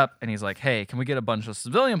hyped up. And he's like, hey, can we get a bunch of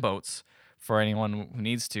civilian boats for anyone who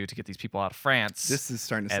needs to get these people out of France? This is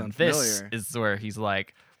starting to and sound this familiar. is where he's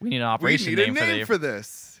like, we need an We operation need a name name for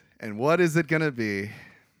this. And what is it going to be?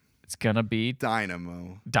 It's gonna be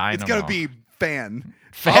Dynamo. Dynamo. It's going to be Fan.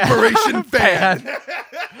 Fan. Operation Fan.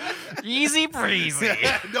 Easy breezy.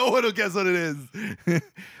 No one will guess what it is.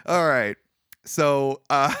 All right. So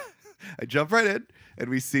I jump right in, and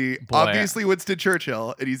we see Boy. obviously Winston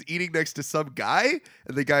Churchill, and he's eating next to some guy,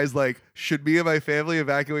 and the guy's like, should me and my family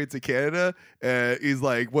evacuate to Canada? And he's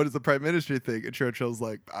like, what does the prime minister think? And Churchill's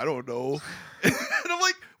like, I don't know. And I'm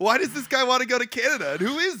like, why does this guy want to go to Canada? And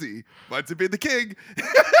who is he? Wants to be the king.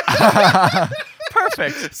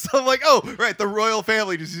 Perfect. So I'm like, oh, right, the royal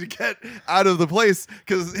family just need to get out of the place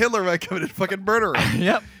because Hitler might come in and fucking murder him.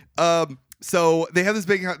 Yep. So they have this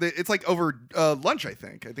big, it's like over lunch, I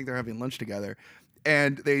think. I think they're having lunch together.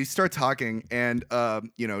 And they start talking, and,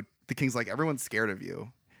 the king's like, everyone's scared of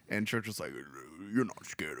you. And Churchill's like, you're not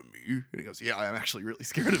scared of me. And he goes, yeah, I'm actually really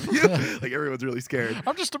scared of you. Like, everyone's really scared.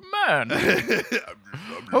 I'm just a man.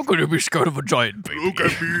 I'm How could you be scared of a giant baby? Look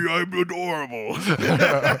at me, I'm adorable.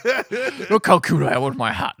 Look how cute I am with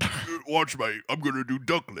my hat. Watch I'm gonna do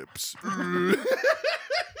duck lips. I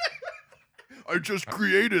just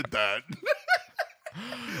created that.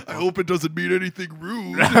 I hope it doesn't mean anything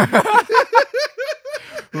rude.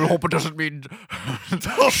 I hope it doesn't mean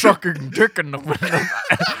sucking dick in the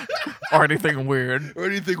or anything weird. Or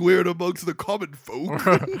anything weird amongst the common folk.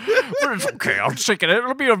 But it's okay. I'll take it.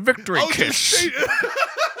 It'll be a victory kiss.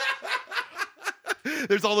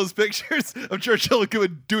 There's all those pictures of Churchill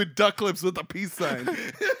doing duck lips with a peace sign.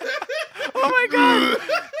 Oh my god.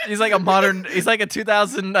 He's like a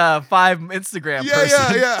 2005 Instagram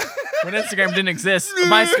person. Yeah. When Instagram didn't exist. A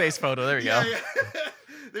MySpace photo. There you go. Yeah.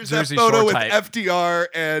 There's Jersey that photo Shore with type. FDR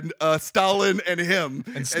and Stalin and him.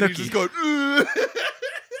 And he's Snooki. just going,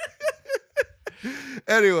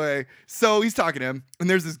 Anyway, so he's talking to him, and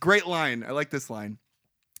there's this great line. I like this line.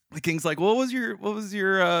 The king's like, what was your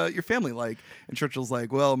family like? And Churchill's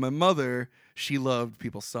like, well, my mother, she loved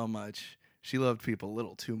people so much. She loved people a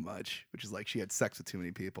little too much, which is like she had sex with too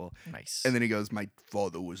many people. Nice. And then he goes, my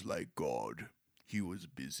father was like God. He was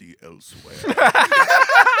busy elsewhere.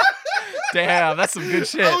 Damn, that's some good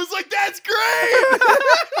shit. I was like, that's great.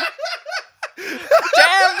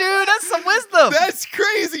 Damn, dude, that's some wisdom. That's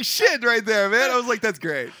crazy shit right there, man. I was like, that's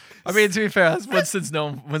great. I mean, to be fair, that's Winston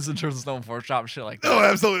Churchill's known for dropping shit like that. Oh,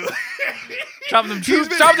 absolutely. Dropping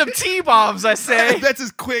them T-bombs, I say. That's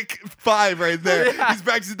his quick 5 right there. Yeah. He's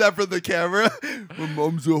practicing that for the camera. My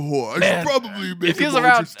mom's a whore. I Man, should probably make if he it was more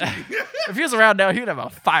around, interesting. if he was around now, he would have a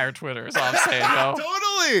fire Twitter. Is all I'm saying, yo.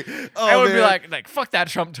 Totally. Oh, It would man. be like, fuck that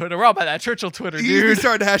Trump Twitter. We're all about that Churchill Twitter, He'd be dude.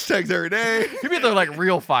 starting hashtags every day. He'd be there like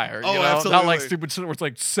real fire. Oh, you know? absolutely. Not like stupid shit where it's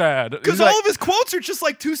like sad. Because He's all like, of his quotes are just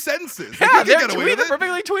like 2 sentences. yeah, Like, you they're can get away with it.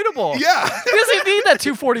 perfectly tweetable. Yeah. He doesn't even need that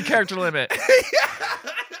 240 character limit.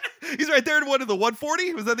 He's right there in one of the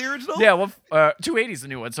 140. Was that the original? Yeah, 280 is the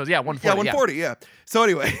new one. So yeah, 140. Yeah, 140, yeah. So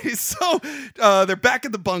anyway, they're back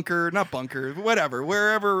in the bunker, not bunker, whatever,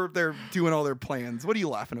 wherever they're doing all their plans. What are you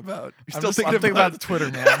laughing about? You're I'm still thinking about the Twitter,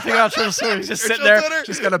 man. I'm thinking about Churchill's Twitter. He's just sitting Churchill there, Twitter?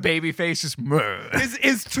 just got a baby face, just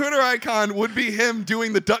His Twitter icon would be him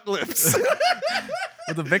doing the duck lips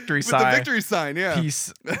with a victory with sign. the victory sign, yeah.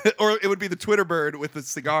 Peace. Or it would be the Twitter bird with the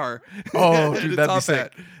cigar. Oh, and dude, a that'd be top sick.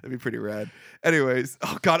 hat. That'd be pretty rad. Anyways,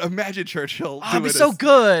 oh god, imagine Churchill. Oh, it'd be doing so this.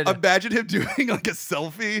 good. Imagine him doing like a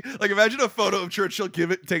selfie. Like imagine a photo of Churchill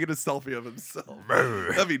taking a selfie of himself.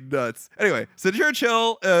 That'd be nuts. Anyway, so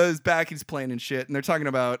Churchill is back. He's playing and shit, and they're talking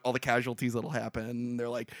about all the casualties that'll happen. They're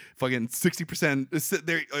like fucking 60%.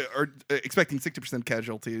 They are expecting 60%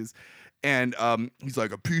 casualties. And he's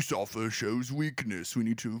like, a peace offer shows weakness. We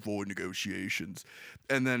need to avoid negotiations.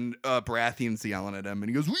 And then Baratheon's yelling at him, and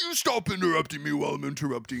he goes, will you stop interrupting me while I'm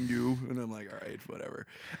interrupting you? And I'm like, all right, whatever.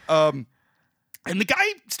 And the guy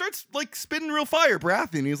starts like spitting real fire,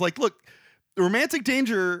 Baratheon. He's like, look, romantic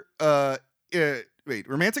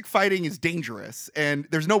fighting is dangerous, and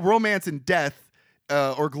there's no romance in death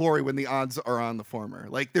or glory when the odds are on the former.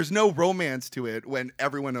 Like, there's no romance to it when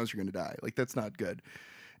everyone knows you're going to die. Like, that's not good.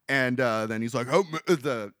 And then he's like,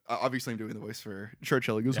 obviously I'm doing the voice for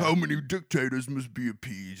Churchill. He goes, how many dictators must be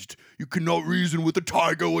appeased? You cannot reason with a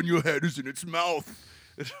tiger when your head is in its mouth.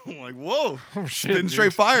 And I'm like, whoa, spitting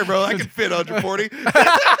straight fire, bro. I can fit 140.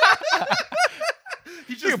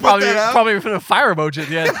 He just You put that out. probably put a fire emoji at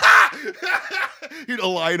the end. He'd a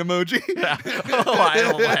lion emoji. Yeah.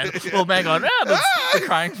 Little man going, that's the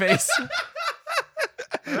crying face.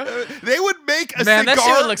 They would make a Man, cigar. that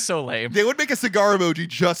shit would look so lame. They would make a cigar emoji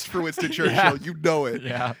just for Winston Churchill. Yeah. You know it.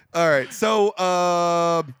 Yeah. All right. So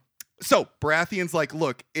Baratheon's like,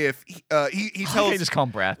 look, if he tells, Okay, just call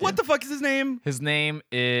him Baratheon. what the fuck is his name? His name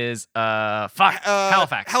is Halifax.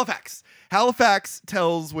 Halifax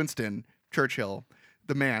tells Winston Churchill,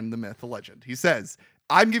 the man, the myth, the legend. He says,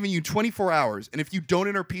 I'm giving you 24 hours, and if you don't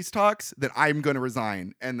enter peace talks, then I'm going to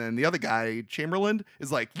resign. And then the other guy, Chamberlain,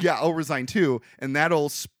 is like, yeah, I'll resign too, and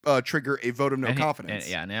that'll trigger a vote of no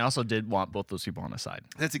confidence. And I also did want both those people on his side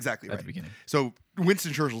That's exactly at right. the beginning. So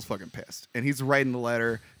Winston Churchill's fucking pissed, and he's writing the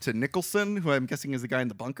letter to Nicholson, who I'm guessing is the guy in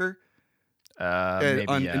the bunker Maybe,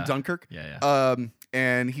 in Dunkirk. Yeah.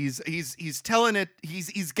 And he's telling it.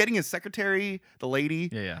 He's getting his secretary, the lady,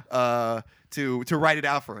 to write it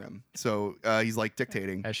out for him. So he's like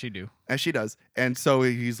dictating As she do. as she does, and so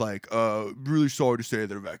he's like, really sorry to say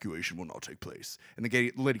that evacuation will not take place. And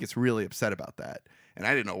the lady gets really upset about that. And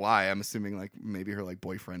I didn't know why. I'm assuming like maybe her like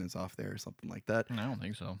boyfriend is off there or something like that. I don't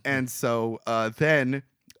think so. And so then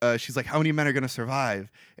she's like, how many men are going to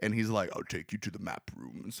survive? And he's like, I'll take you to the map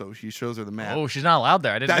room. And so she shows her the map. Oh, she's not allowed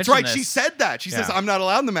there. I didn't That's mention right. this. She said that. She says, I'm not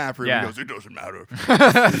allowed in the map room. Yeah. He goes, it doesn't matter.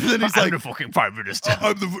 And then he's I'm like, the fucking Prime Minister.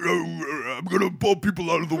 I'm going to pull people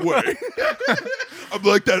out of the way. I'm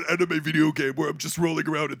like that anime video game where I'm just rolling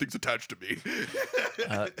around and things attached to me.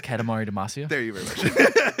 Katamari Damacy. There you very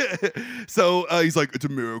much. So he's like, it's a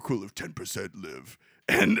miracle if 10% live.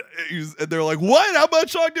 And they're like, what? How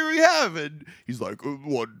much long do we have? And he's like,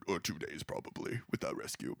 1 or 2 days probably without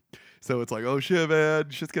rescue. So it's like, oh shit, man,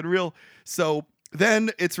 shit's getting real. So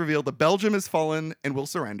then it's revealed that Belgium has fallen and will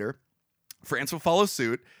surrender. France will follow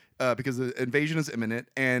suit because the invasion is imminent,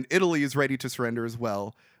 and Italy is ready to surrender as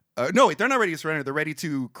well. No, wait, they're not ready to surrender. They're ready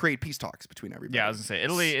to create peace talks between everybody. Yeah, I was gonna say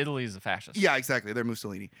Italy is a fascist. Yeah, exactly. They're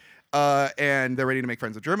Mussolini. And they're ready to make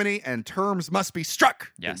friends with Germany, and terms must be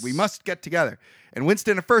struck. Yes. We must get together. And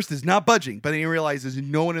Winston at first is not budging, but then he realizes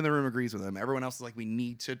no one in the room agrees with him. Everyone else is like, we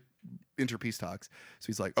need to enter peace talks. So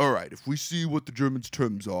he's like, all right, if we see what the Germans'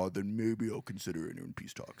 terms are, then maybe I'll consider entering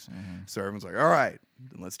peace talks. So everyone's like, all right,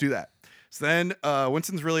 then let's do that. So then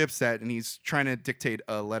Winston's really upset, and he's trying to dictate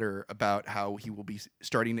a letter about how he will be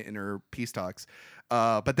starting to enter peace talks.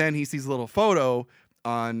 But then he sees a little photo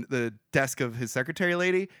on the desk of his secretary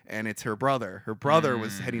lady, and it's her brother. Her brother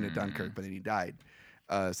was heading to Dunkirk, but then he died.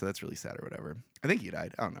 So that's really sad or whatever. I think he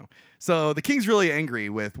died. I don't know. So the king's really angry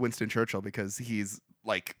with Winston Churchill because he's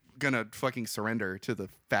like gonna fucking surrender to the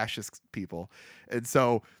fascist people. And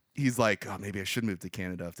so he's like, oh, maybe I should move to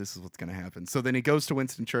Canada if this is what's gonna happen. So then he goes to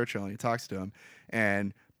Winston Churchill and he talks to him,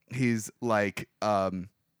 and he's like,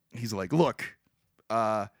 look,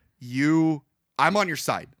 I'm on your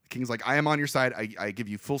side. The king's like, I am on your side. I give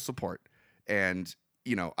you full support. And,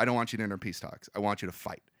 you know, I don't want you to enter peace talks. I want you to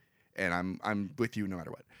fight. And I'm with you no matter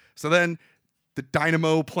what. So then the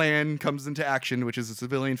Dynamo plan comes into action, which is a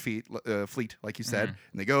civilian fleet, like you said,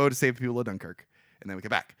 and they go to save the people of Dunkirk. And then we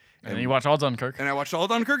get back. And then you watch all Dunkirk. And I watched all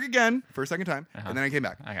Dunkirk again for a second time, and then I came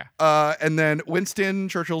back. Okay. And then Winston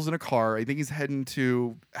Churchill's in a car. I think he's heading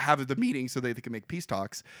to have the meeting so they can make peace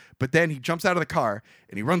talks. But then he jumps out of the car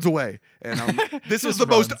and he runs away. And this was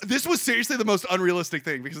This was seriously the most unrealistic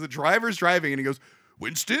thing because the driver's driving and he goes,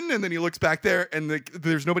 Winston, and then he looks back there and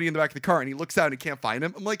there's nobody in the back of the car, and he looks out and he can't find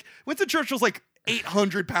him. I'm like, Winston Churchill's like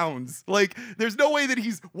 800 pounds. Like, there's no way that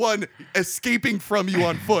he's, one, escaping from you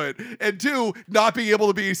on foot, and two, not being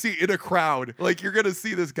able to be in a crowd. Like, you're gonna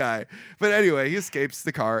see this guy. But anyway, he escapes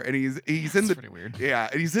the car, and he's in the, pretty weird. Yeah,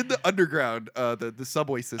 and he's in the underground, the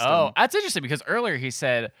subway system. Oh, that's interesting because earlier he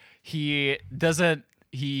said he was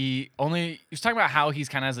talking about how he's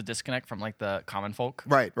kind of has a disconnect from like the common folk.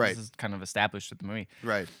 Right. This is kind of established with the movie.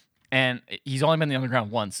 Right. And he's only been in the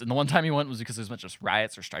underground once. And the one time he went was because there was a bunch of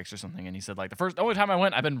riots or strikes or something. And he said, like, the only time I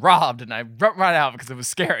went, I've been robbed. And I went right out because it was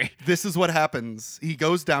scary. This is what happens. He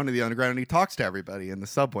goes down to the underground and he talks to everybody in the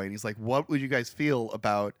subway. And he's like, what would you guys feel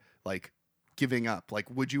about, like, giving up? Like,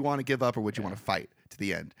 would you want to give up or would you want to fight to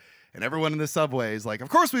the end? And everyone in the subway is like, of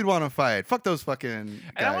course we'd want to fight. Fuck those fucking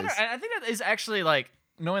guys. And I think that is actually, like,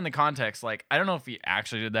 knowing the context, like, I don't know if he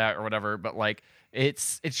actually did that or whatever, but, like, it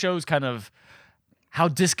shows kind of how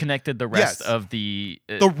disconnected the rest of the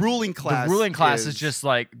ruling class. The ruling class is just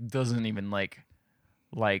like doesn't even like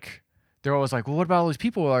they're always like, well, what about all these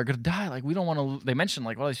people who are gonna die? Like, we don't want to. They mentioned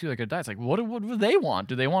like all these people are gonna die. It's like, what do they want?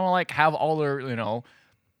 Do they want to like have all their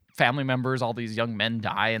family members, all these young men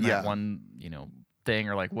die in that one thing,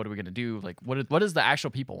 or like what are we gonna do? Like, what does the actual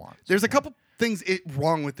people want? There's a couple things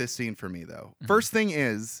wrong with this scene for me though. First thing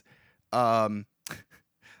is,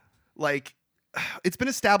 like, it's been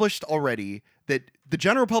established already that the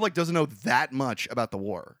general public doesn't know that much about the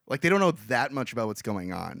war. Like, they don't know that much about what's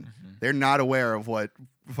going on. They're not aware of what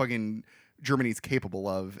fucking Germany's capable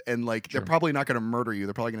of. And, like, they're probably not going to murder you.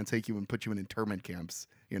 They're probably going to take you and put you in internment camps,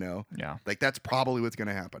 Yeah. Like, that's probably what's going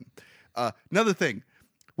to happen. Another thing.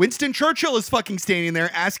 Winston Churchill is fucking standing there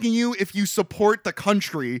asking you if you support the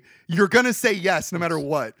country. You're going to say yes no matter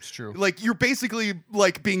what. It's true. Like, you're basically,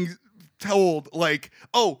 like, being told, like,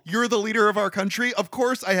 oh, you're the leader of our country, of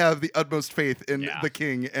course I have the utmost faith in the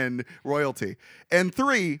king and royalty. And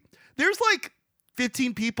 3, there's like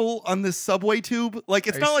 15 people on this subway tube. Like,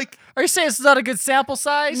 it's not like, are you saying it's not a good sample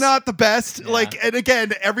size? not the best. Like, and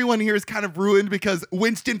again, everyone here is kind of ruined because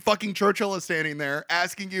Winston fucking Churchill is standing there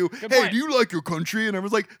asking you, hey, point. do you like your country? And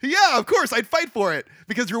everyone's like, yeah, of course I'd fight for it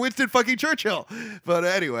because you're Winston fucking Churchill. But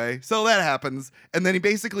anyway, so that happens, and then he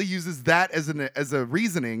basically uses that as a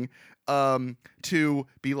reasoning to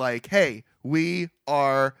be like, hey, we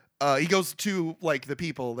are, he goes to like the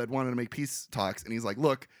people that wanted to make peace talks, and he's like,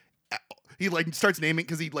 look, he like starts naming,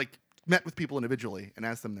 because he like met with people individually and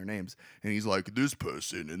asked them their names. And he's like, this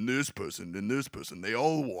person and this person and this person, they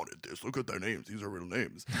all wanted this. Look at their names. These are real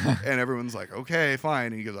names. And everyone's like, okay, fine.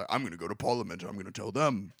 And he goes, I'm going to go to Parliament. I'm going to tell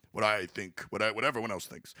them what I think, what everyone else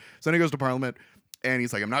thinks. So then he goes to Parliament. And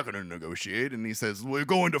he's like, I'm not going to negotiate. And he says, we're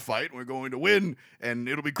going to fight. We're going to win. And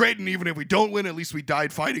it'll be great. And even if we don't win, at least we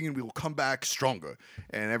died fighting and we will come back stronger.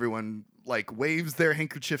 And everyone like waves their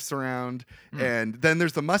handkerchiefs around. And then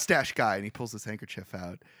there's the mustache guy. And he pulls his handkerchief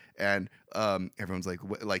out. And everyone's like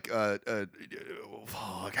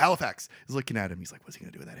Halifax is looking at him. He's like, what's he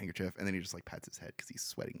going to do with that handkerchief? And then he just like pats his head because he's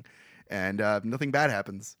sweating. And nothing bad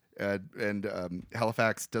happens. And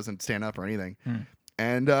Halifax doesn't stand up or anything.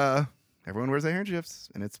 And everyone wears their handkerchiefs,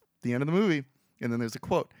 and it's the end of the movie. And then there's a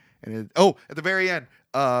quote. And at the very end,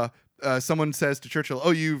 someone says to Churchill,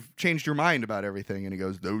 "Oh, you've changed your mind about everything." And he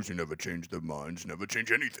goes, "Those who never change their minds never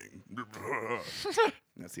change anything."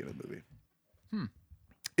 And that's the end of the movie.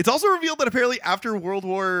 It's also revealed that apparently after World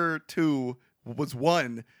War II was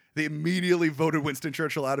won, they immediately voted Winston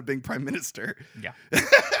Churchill out of being prime minister. Yeah.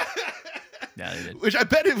 Yeah, they did. Which I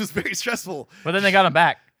bet it was very stressful. But then they got him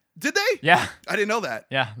back. Did they? Yeah. I didn't know that.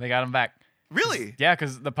 Yeah, they got him back. Really? Yeah,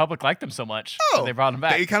 because the public liked him so much. Oh, that they brought him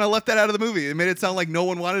back. They kind of left that out of the movie. It made it sound like no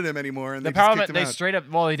one wanted him anymore, and The they just Parliament, kicked him they out. straight up,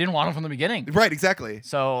 well, they didn't want him from the beginning. Right, exactly.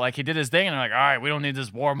 So, like, he did his thing, and they're like, all right, we don't need this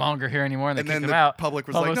warmonger here anymore, and they And kicked then him the out. public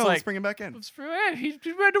was like, no, let's bring him back in. He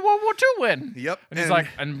read the World War II win. Yep. And he's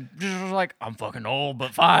like, I'm fucking old,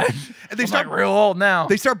 but fine. And they I'm start like real old now.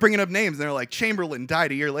 They start bringing up names, and they're like, Chamberlain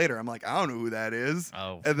died a year later. I'm like, I don't know who that is.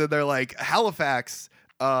 Oh. And then they're like, Halifax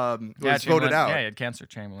was Chamberlain- voted out. Yeah, he had cancer.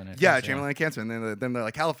 Chamberlain had Yeah, cancer, Chamberlain had cancer, and then they're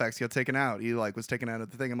like, Halifax got taken out. He like was taken out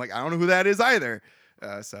of the thing. I'm like, I don't know who that is either.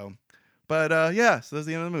 So that's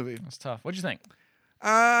the end of the movie. That's tough. What'd you think?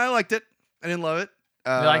 I liked it. I didn't love it.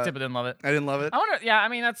 You liked it, but didn't love it. I didn't love it. I wonder. Yeah, I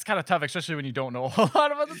mean that's kind of tough, especially when you don't know a whole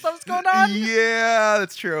lot of other stuff's going on. Yeah,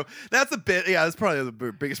 that's true. That's a bit. Yeah, that's probably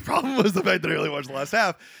the biggest problem was the fact that I only watched the last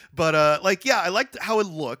half. But I liked how it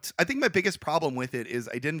looked. I think my biggest problem with it is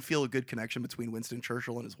I didn't feel a good connection between Winston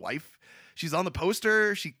Churchill and his wife. She's on the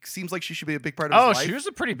poster. She seems like she should be a big part of his life. She was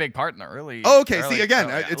a pretty big part in the early. Oh, okay. early, See, again,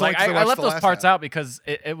 yeah. it's like only 'cause I I watched left the those last parts half. out because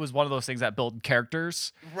it was one of those things that build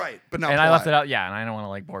characters, Right, but not and plot. I left it out. Yeah, and I don't want to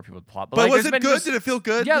like bore people with plot. But like, was there's it been good? just- Did it feel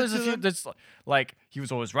good? Yeah, there's a few. That's like he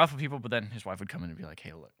was always rough with people, but then his wife would come in and be like,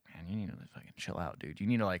 "Hey, look, man, you need to fucking chill out, dude. You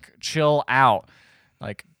need to like chill out.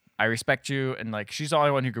 Like, I respect you." And like, she's the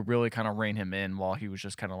only one who could really kind of rein him in while he was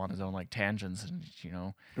just kind of on his own like tangents,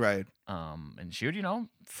 and Right. and she would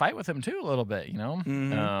fight with him too a little bit,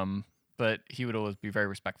 Mhm. but he would always be very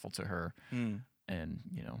respectful to her, Mm. and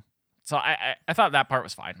So I thought that part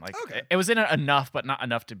was fine. Like Okay. it was in it enough, but not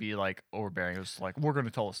enough to be like overbearing. It was like we're going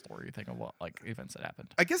to tell a story thing of what like events that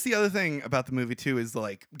happened. I guess the other thing about the movie too is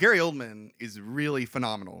like Gary Oldman is really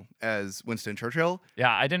phenomenal as Winston Churchill.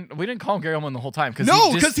 Yeah, we didn't call him Gary Oldman the whole time because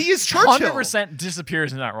No, because he is Churchill. 100%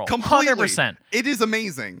 disappears in that role. Completely. 100%. It is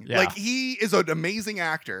amazing. Yeah. Like he is an amazing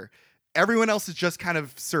actor. Everyone else is just kind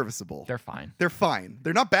of serviceable. They're fine. They're fine.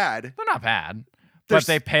 They're not bad. They're not bad, They're but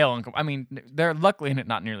they pale. I mean, they're luckily in it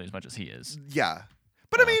not nearly as much as he is. Yeah.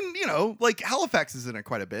 But I mean, like Halifax is in it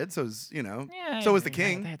quite a bit, so is so is the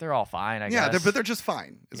King. They're all fine. I Yeah, guess. but they're just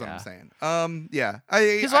fine, is what Yeah. I'm saying. Yeah.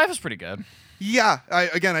 His wife is pretty good. Yeah. I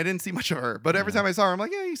didn't see much of her, but every time I saw her, I'm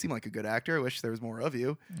like, yeah, you seem like a good actor. I wish there was more of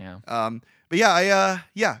you. Yeah. But yeah,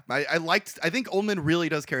 I liked. I think Oldman really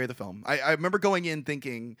does carry the film. I remember going in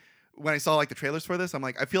thinking when I saw like the trailers for this, I'm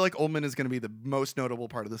like, I feel like Oldman is going to be the most notable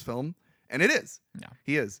part of this film, and it is. Yeah.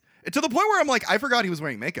 He is. To the point where I'm like, I forgot he was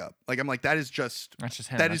wearing makeup. Like I'm like, that's just That's just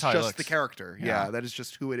him. that That's is how he just looks. the character. Yeah. Yeah, that is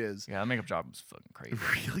just who it is. Yeah, the makeup job was fucking crazy.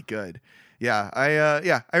 Really good. Yeah,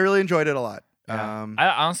 I really enjoyed it a lot. Yeah. I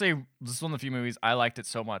honestly, this is one of the few movies I liked it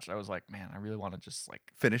so much. I was like, man, I really want to just like,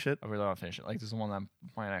 Finish it. I really want to finish it. Like, this is one that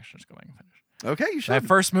I might actually just go back and finish. Okay, you should. My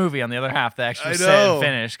first movie on the other half that actually I said know.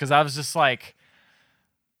 finish because I was just like,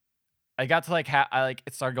 I got to like,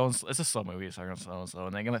 it started going. It's a slow movie. It started going slow and slow,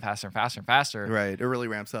 and then it went faster and faster and faster. Right, it really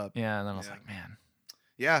ramps up. Yeah, and then I was Yeah. like, man,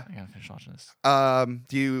 Yeah. I gotta finish watching this.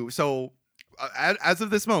 As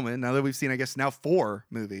of this moment, now that we've seen, I guess now 4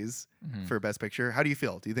 movies Mhm. for Best Picture, how do you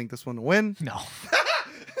feel? Do you think this one will win? No,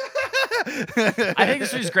 I think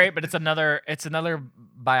this movie's great, but it's another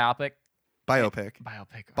biopic. Biopic.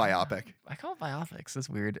 Biopic. I call it biopics. It's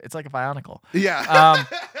weird. It's like a bionicle. Yeah. Um,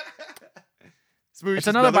 This movie's It's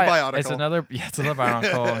just another bionicle. It's another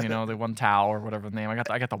bionicle. The one Tao or whatever the name. I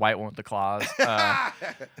got the white one with the claws. Yeah.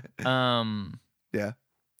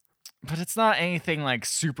 But it's not anything like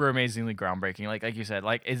super amazingly groundbreaking. Like you said,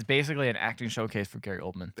 like it's basically an acting showcase for Gary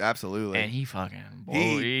Oldman. Absolutely. And he fucking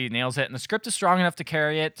he nails it. And the script is strong enough to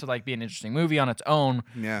carry it to like be an interesting movie on its own.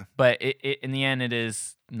 Yeah. But it in the end, it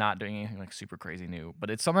is not doing anything like super crazy new. But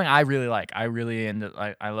it's something I really like. I really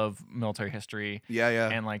I love military history. Yeah, yeah.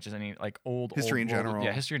 And like just any like old History in general.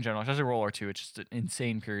 Yeah, history in general, especially World War II. It's just an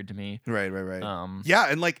insane period to me. Right. Yeah,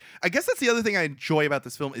 and like I guess that's the other thing I enjoy about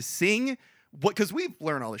this film is seeing because we've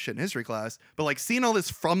learned all this shit in history class, but like seeing all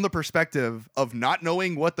this from the perspective of not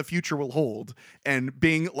knowing what the future will hold and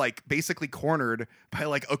being like basically cornered by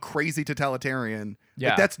like a crazy totalitarian. Yeah.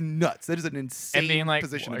 Like, that's nuts. That is an insane And being like,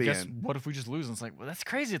 position well, to be I guess, in. what if we just lose? And it's like, well, that's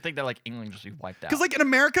crazy to think that like England just be wiped out. Because like in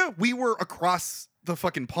America, we were across the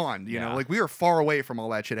fucking pond, you know, like we are far away from all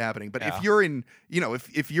that shit happening. But if you're in, you know,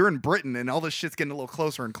 if you're in Britain and all this shit's getting a little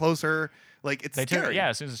closer and closer, like it's scary.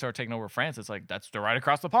 As soon as they start taking over France, it's like they're right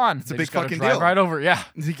across the pond. It's a They big just gotta fucking drive deal. right over. Yeah,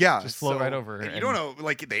 Yeah, just float right over. And you don't know,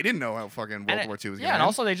 like they didn't know how fucking World War II was. Yeah, and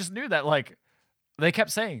also they just knew that like they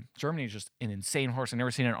kept saying Germany is just an insane horse. I've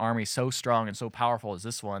never seen an army so strong and so powerful as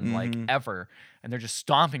this one, like ever. And they're just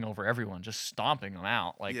stomping over everyone, just stomping them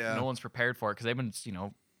out. Like no one's prepared for it because they've been, you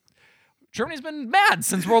know. Germany's been mad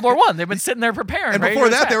since World War I. They've been sitting there preparing. And before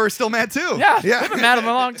that, they were still mad too. Yeah, they've been mad for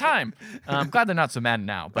a long time. I'm glad they're not so mad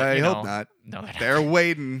now. But I you hope know, not. No, they're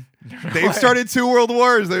waiting. They've started 2 world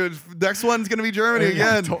wars. Next one's gonna be Germany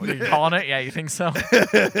again. You calling it? Yeah, you think so? You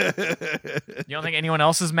don't think anyone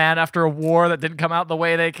else is mad after a war that didn't come out the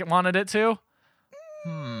way they wanted it to?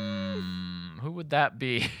 Who would that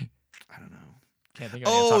be? I don't know. Can't think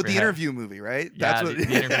of it off the top of the your head. interview movie, right? Yeah, That's what the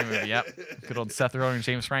interview movie. Yep, good old Seth Rogen and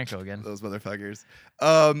James Franco again. Those motherfuckers.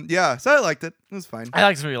 Yeah, so I liked it. It was fine. I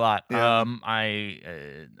like this movie a lot. Yeah.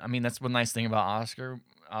 I mean, that's one nice thing about Oscar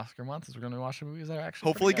month is we're going to watch the movies that are actually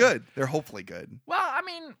Hopefully pretty good. They're hopefully good. Well, I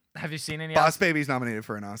mean, have you seen any? Boss Baby's nominated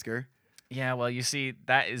for an Oscar. Yeah, well, you see,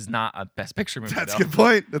 that is not a Best Picture movie. That's a though. good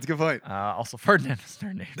point. That's a good point. Also, Ferdinand is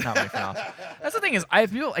their name, not like Oscar. That's the thing is, I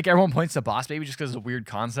feel like everyone points to Boss Baby just because it's a weird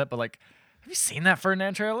concept, but like, have you seen that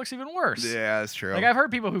Ferdinand trailer? It looks even worse. Yeah, that's true. Like I've heard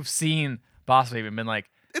people who've seen Boss Baby and been like,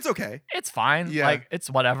 it's okay. it's fine. Yeah. Like it's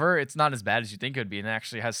whatever. It's not as bad as you think it would be, and it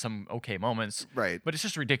actually has some okay moments. Right. But it's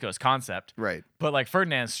just a ridiculous concept. Right. But like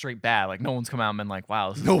Ferdinand's straight bad. Like no one's come out and been like, wow,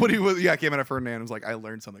 this is Nobody came out of Ferdinand and was like, I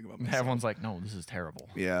learned something about myself. Everyone's like, no, this is terrible.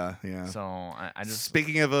 Yeah. So I just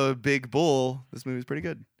Speaking of a big bull, this movie's pretty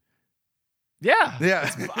good. Yeah.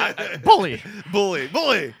 Bully.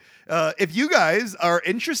 If you guys are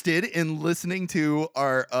interested in listening to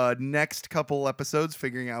our next couple episodes,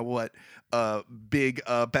 figuring out what big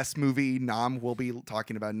best movie nom we'll be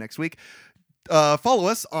talking about next week, follow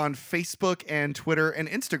us on Facebook and Twitter and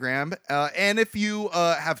Instagram. And if you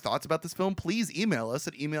have thoughts about this film, please email us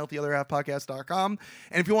at email@theotherhalfpodcast.com.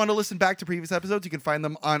 And if you want to listen back to previous episodes, you can find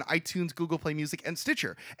them on iTunes, Google Play Music, and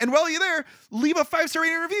Stitcher. And while you're there, leave a 5-star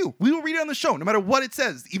rating and review. We will read it on the show, no matter what it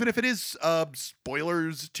says, even if it is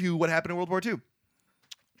spoilers to what happened in World War II.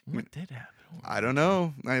 What did happen? I don't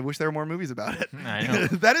know. I wish there were more movies about it. I know.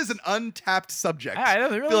 That is an untapped subject. I know,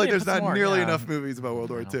 they I really feel like need there's to put not more, nearly yeah. enough movies about World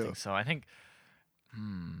War I don't II. think so I think. Do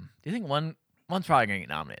you think one's probably gonna get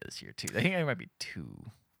nominated this year too? I think there might be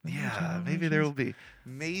 2. Yeah, maybe there will be.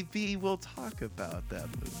 Maybe we'll talk about that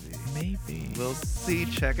movie. Maybe. We'll see.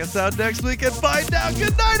 Check us out next week and find out.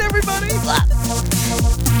 Good night, everybody.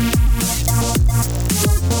 Love.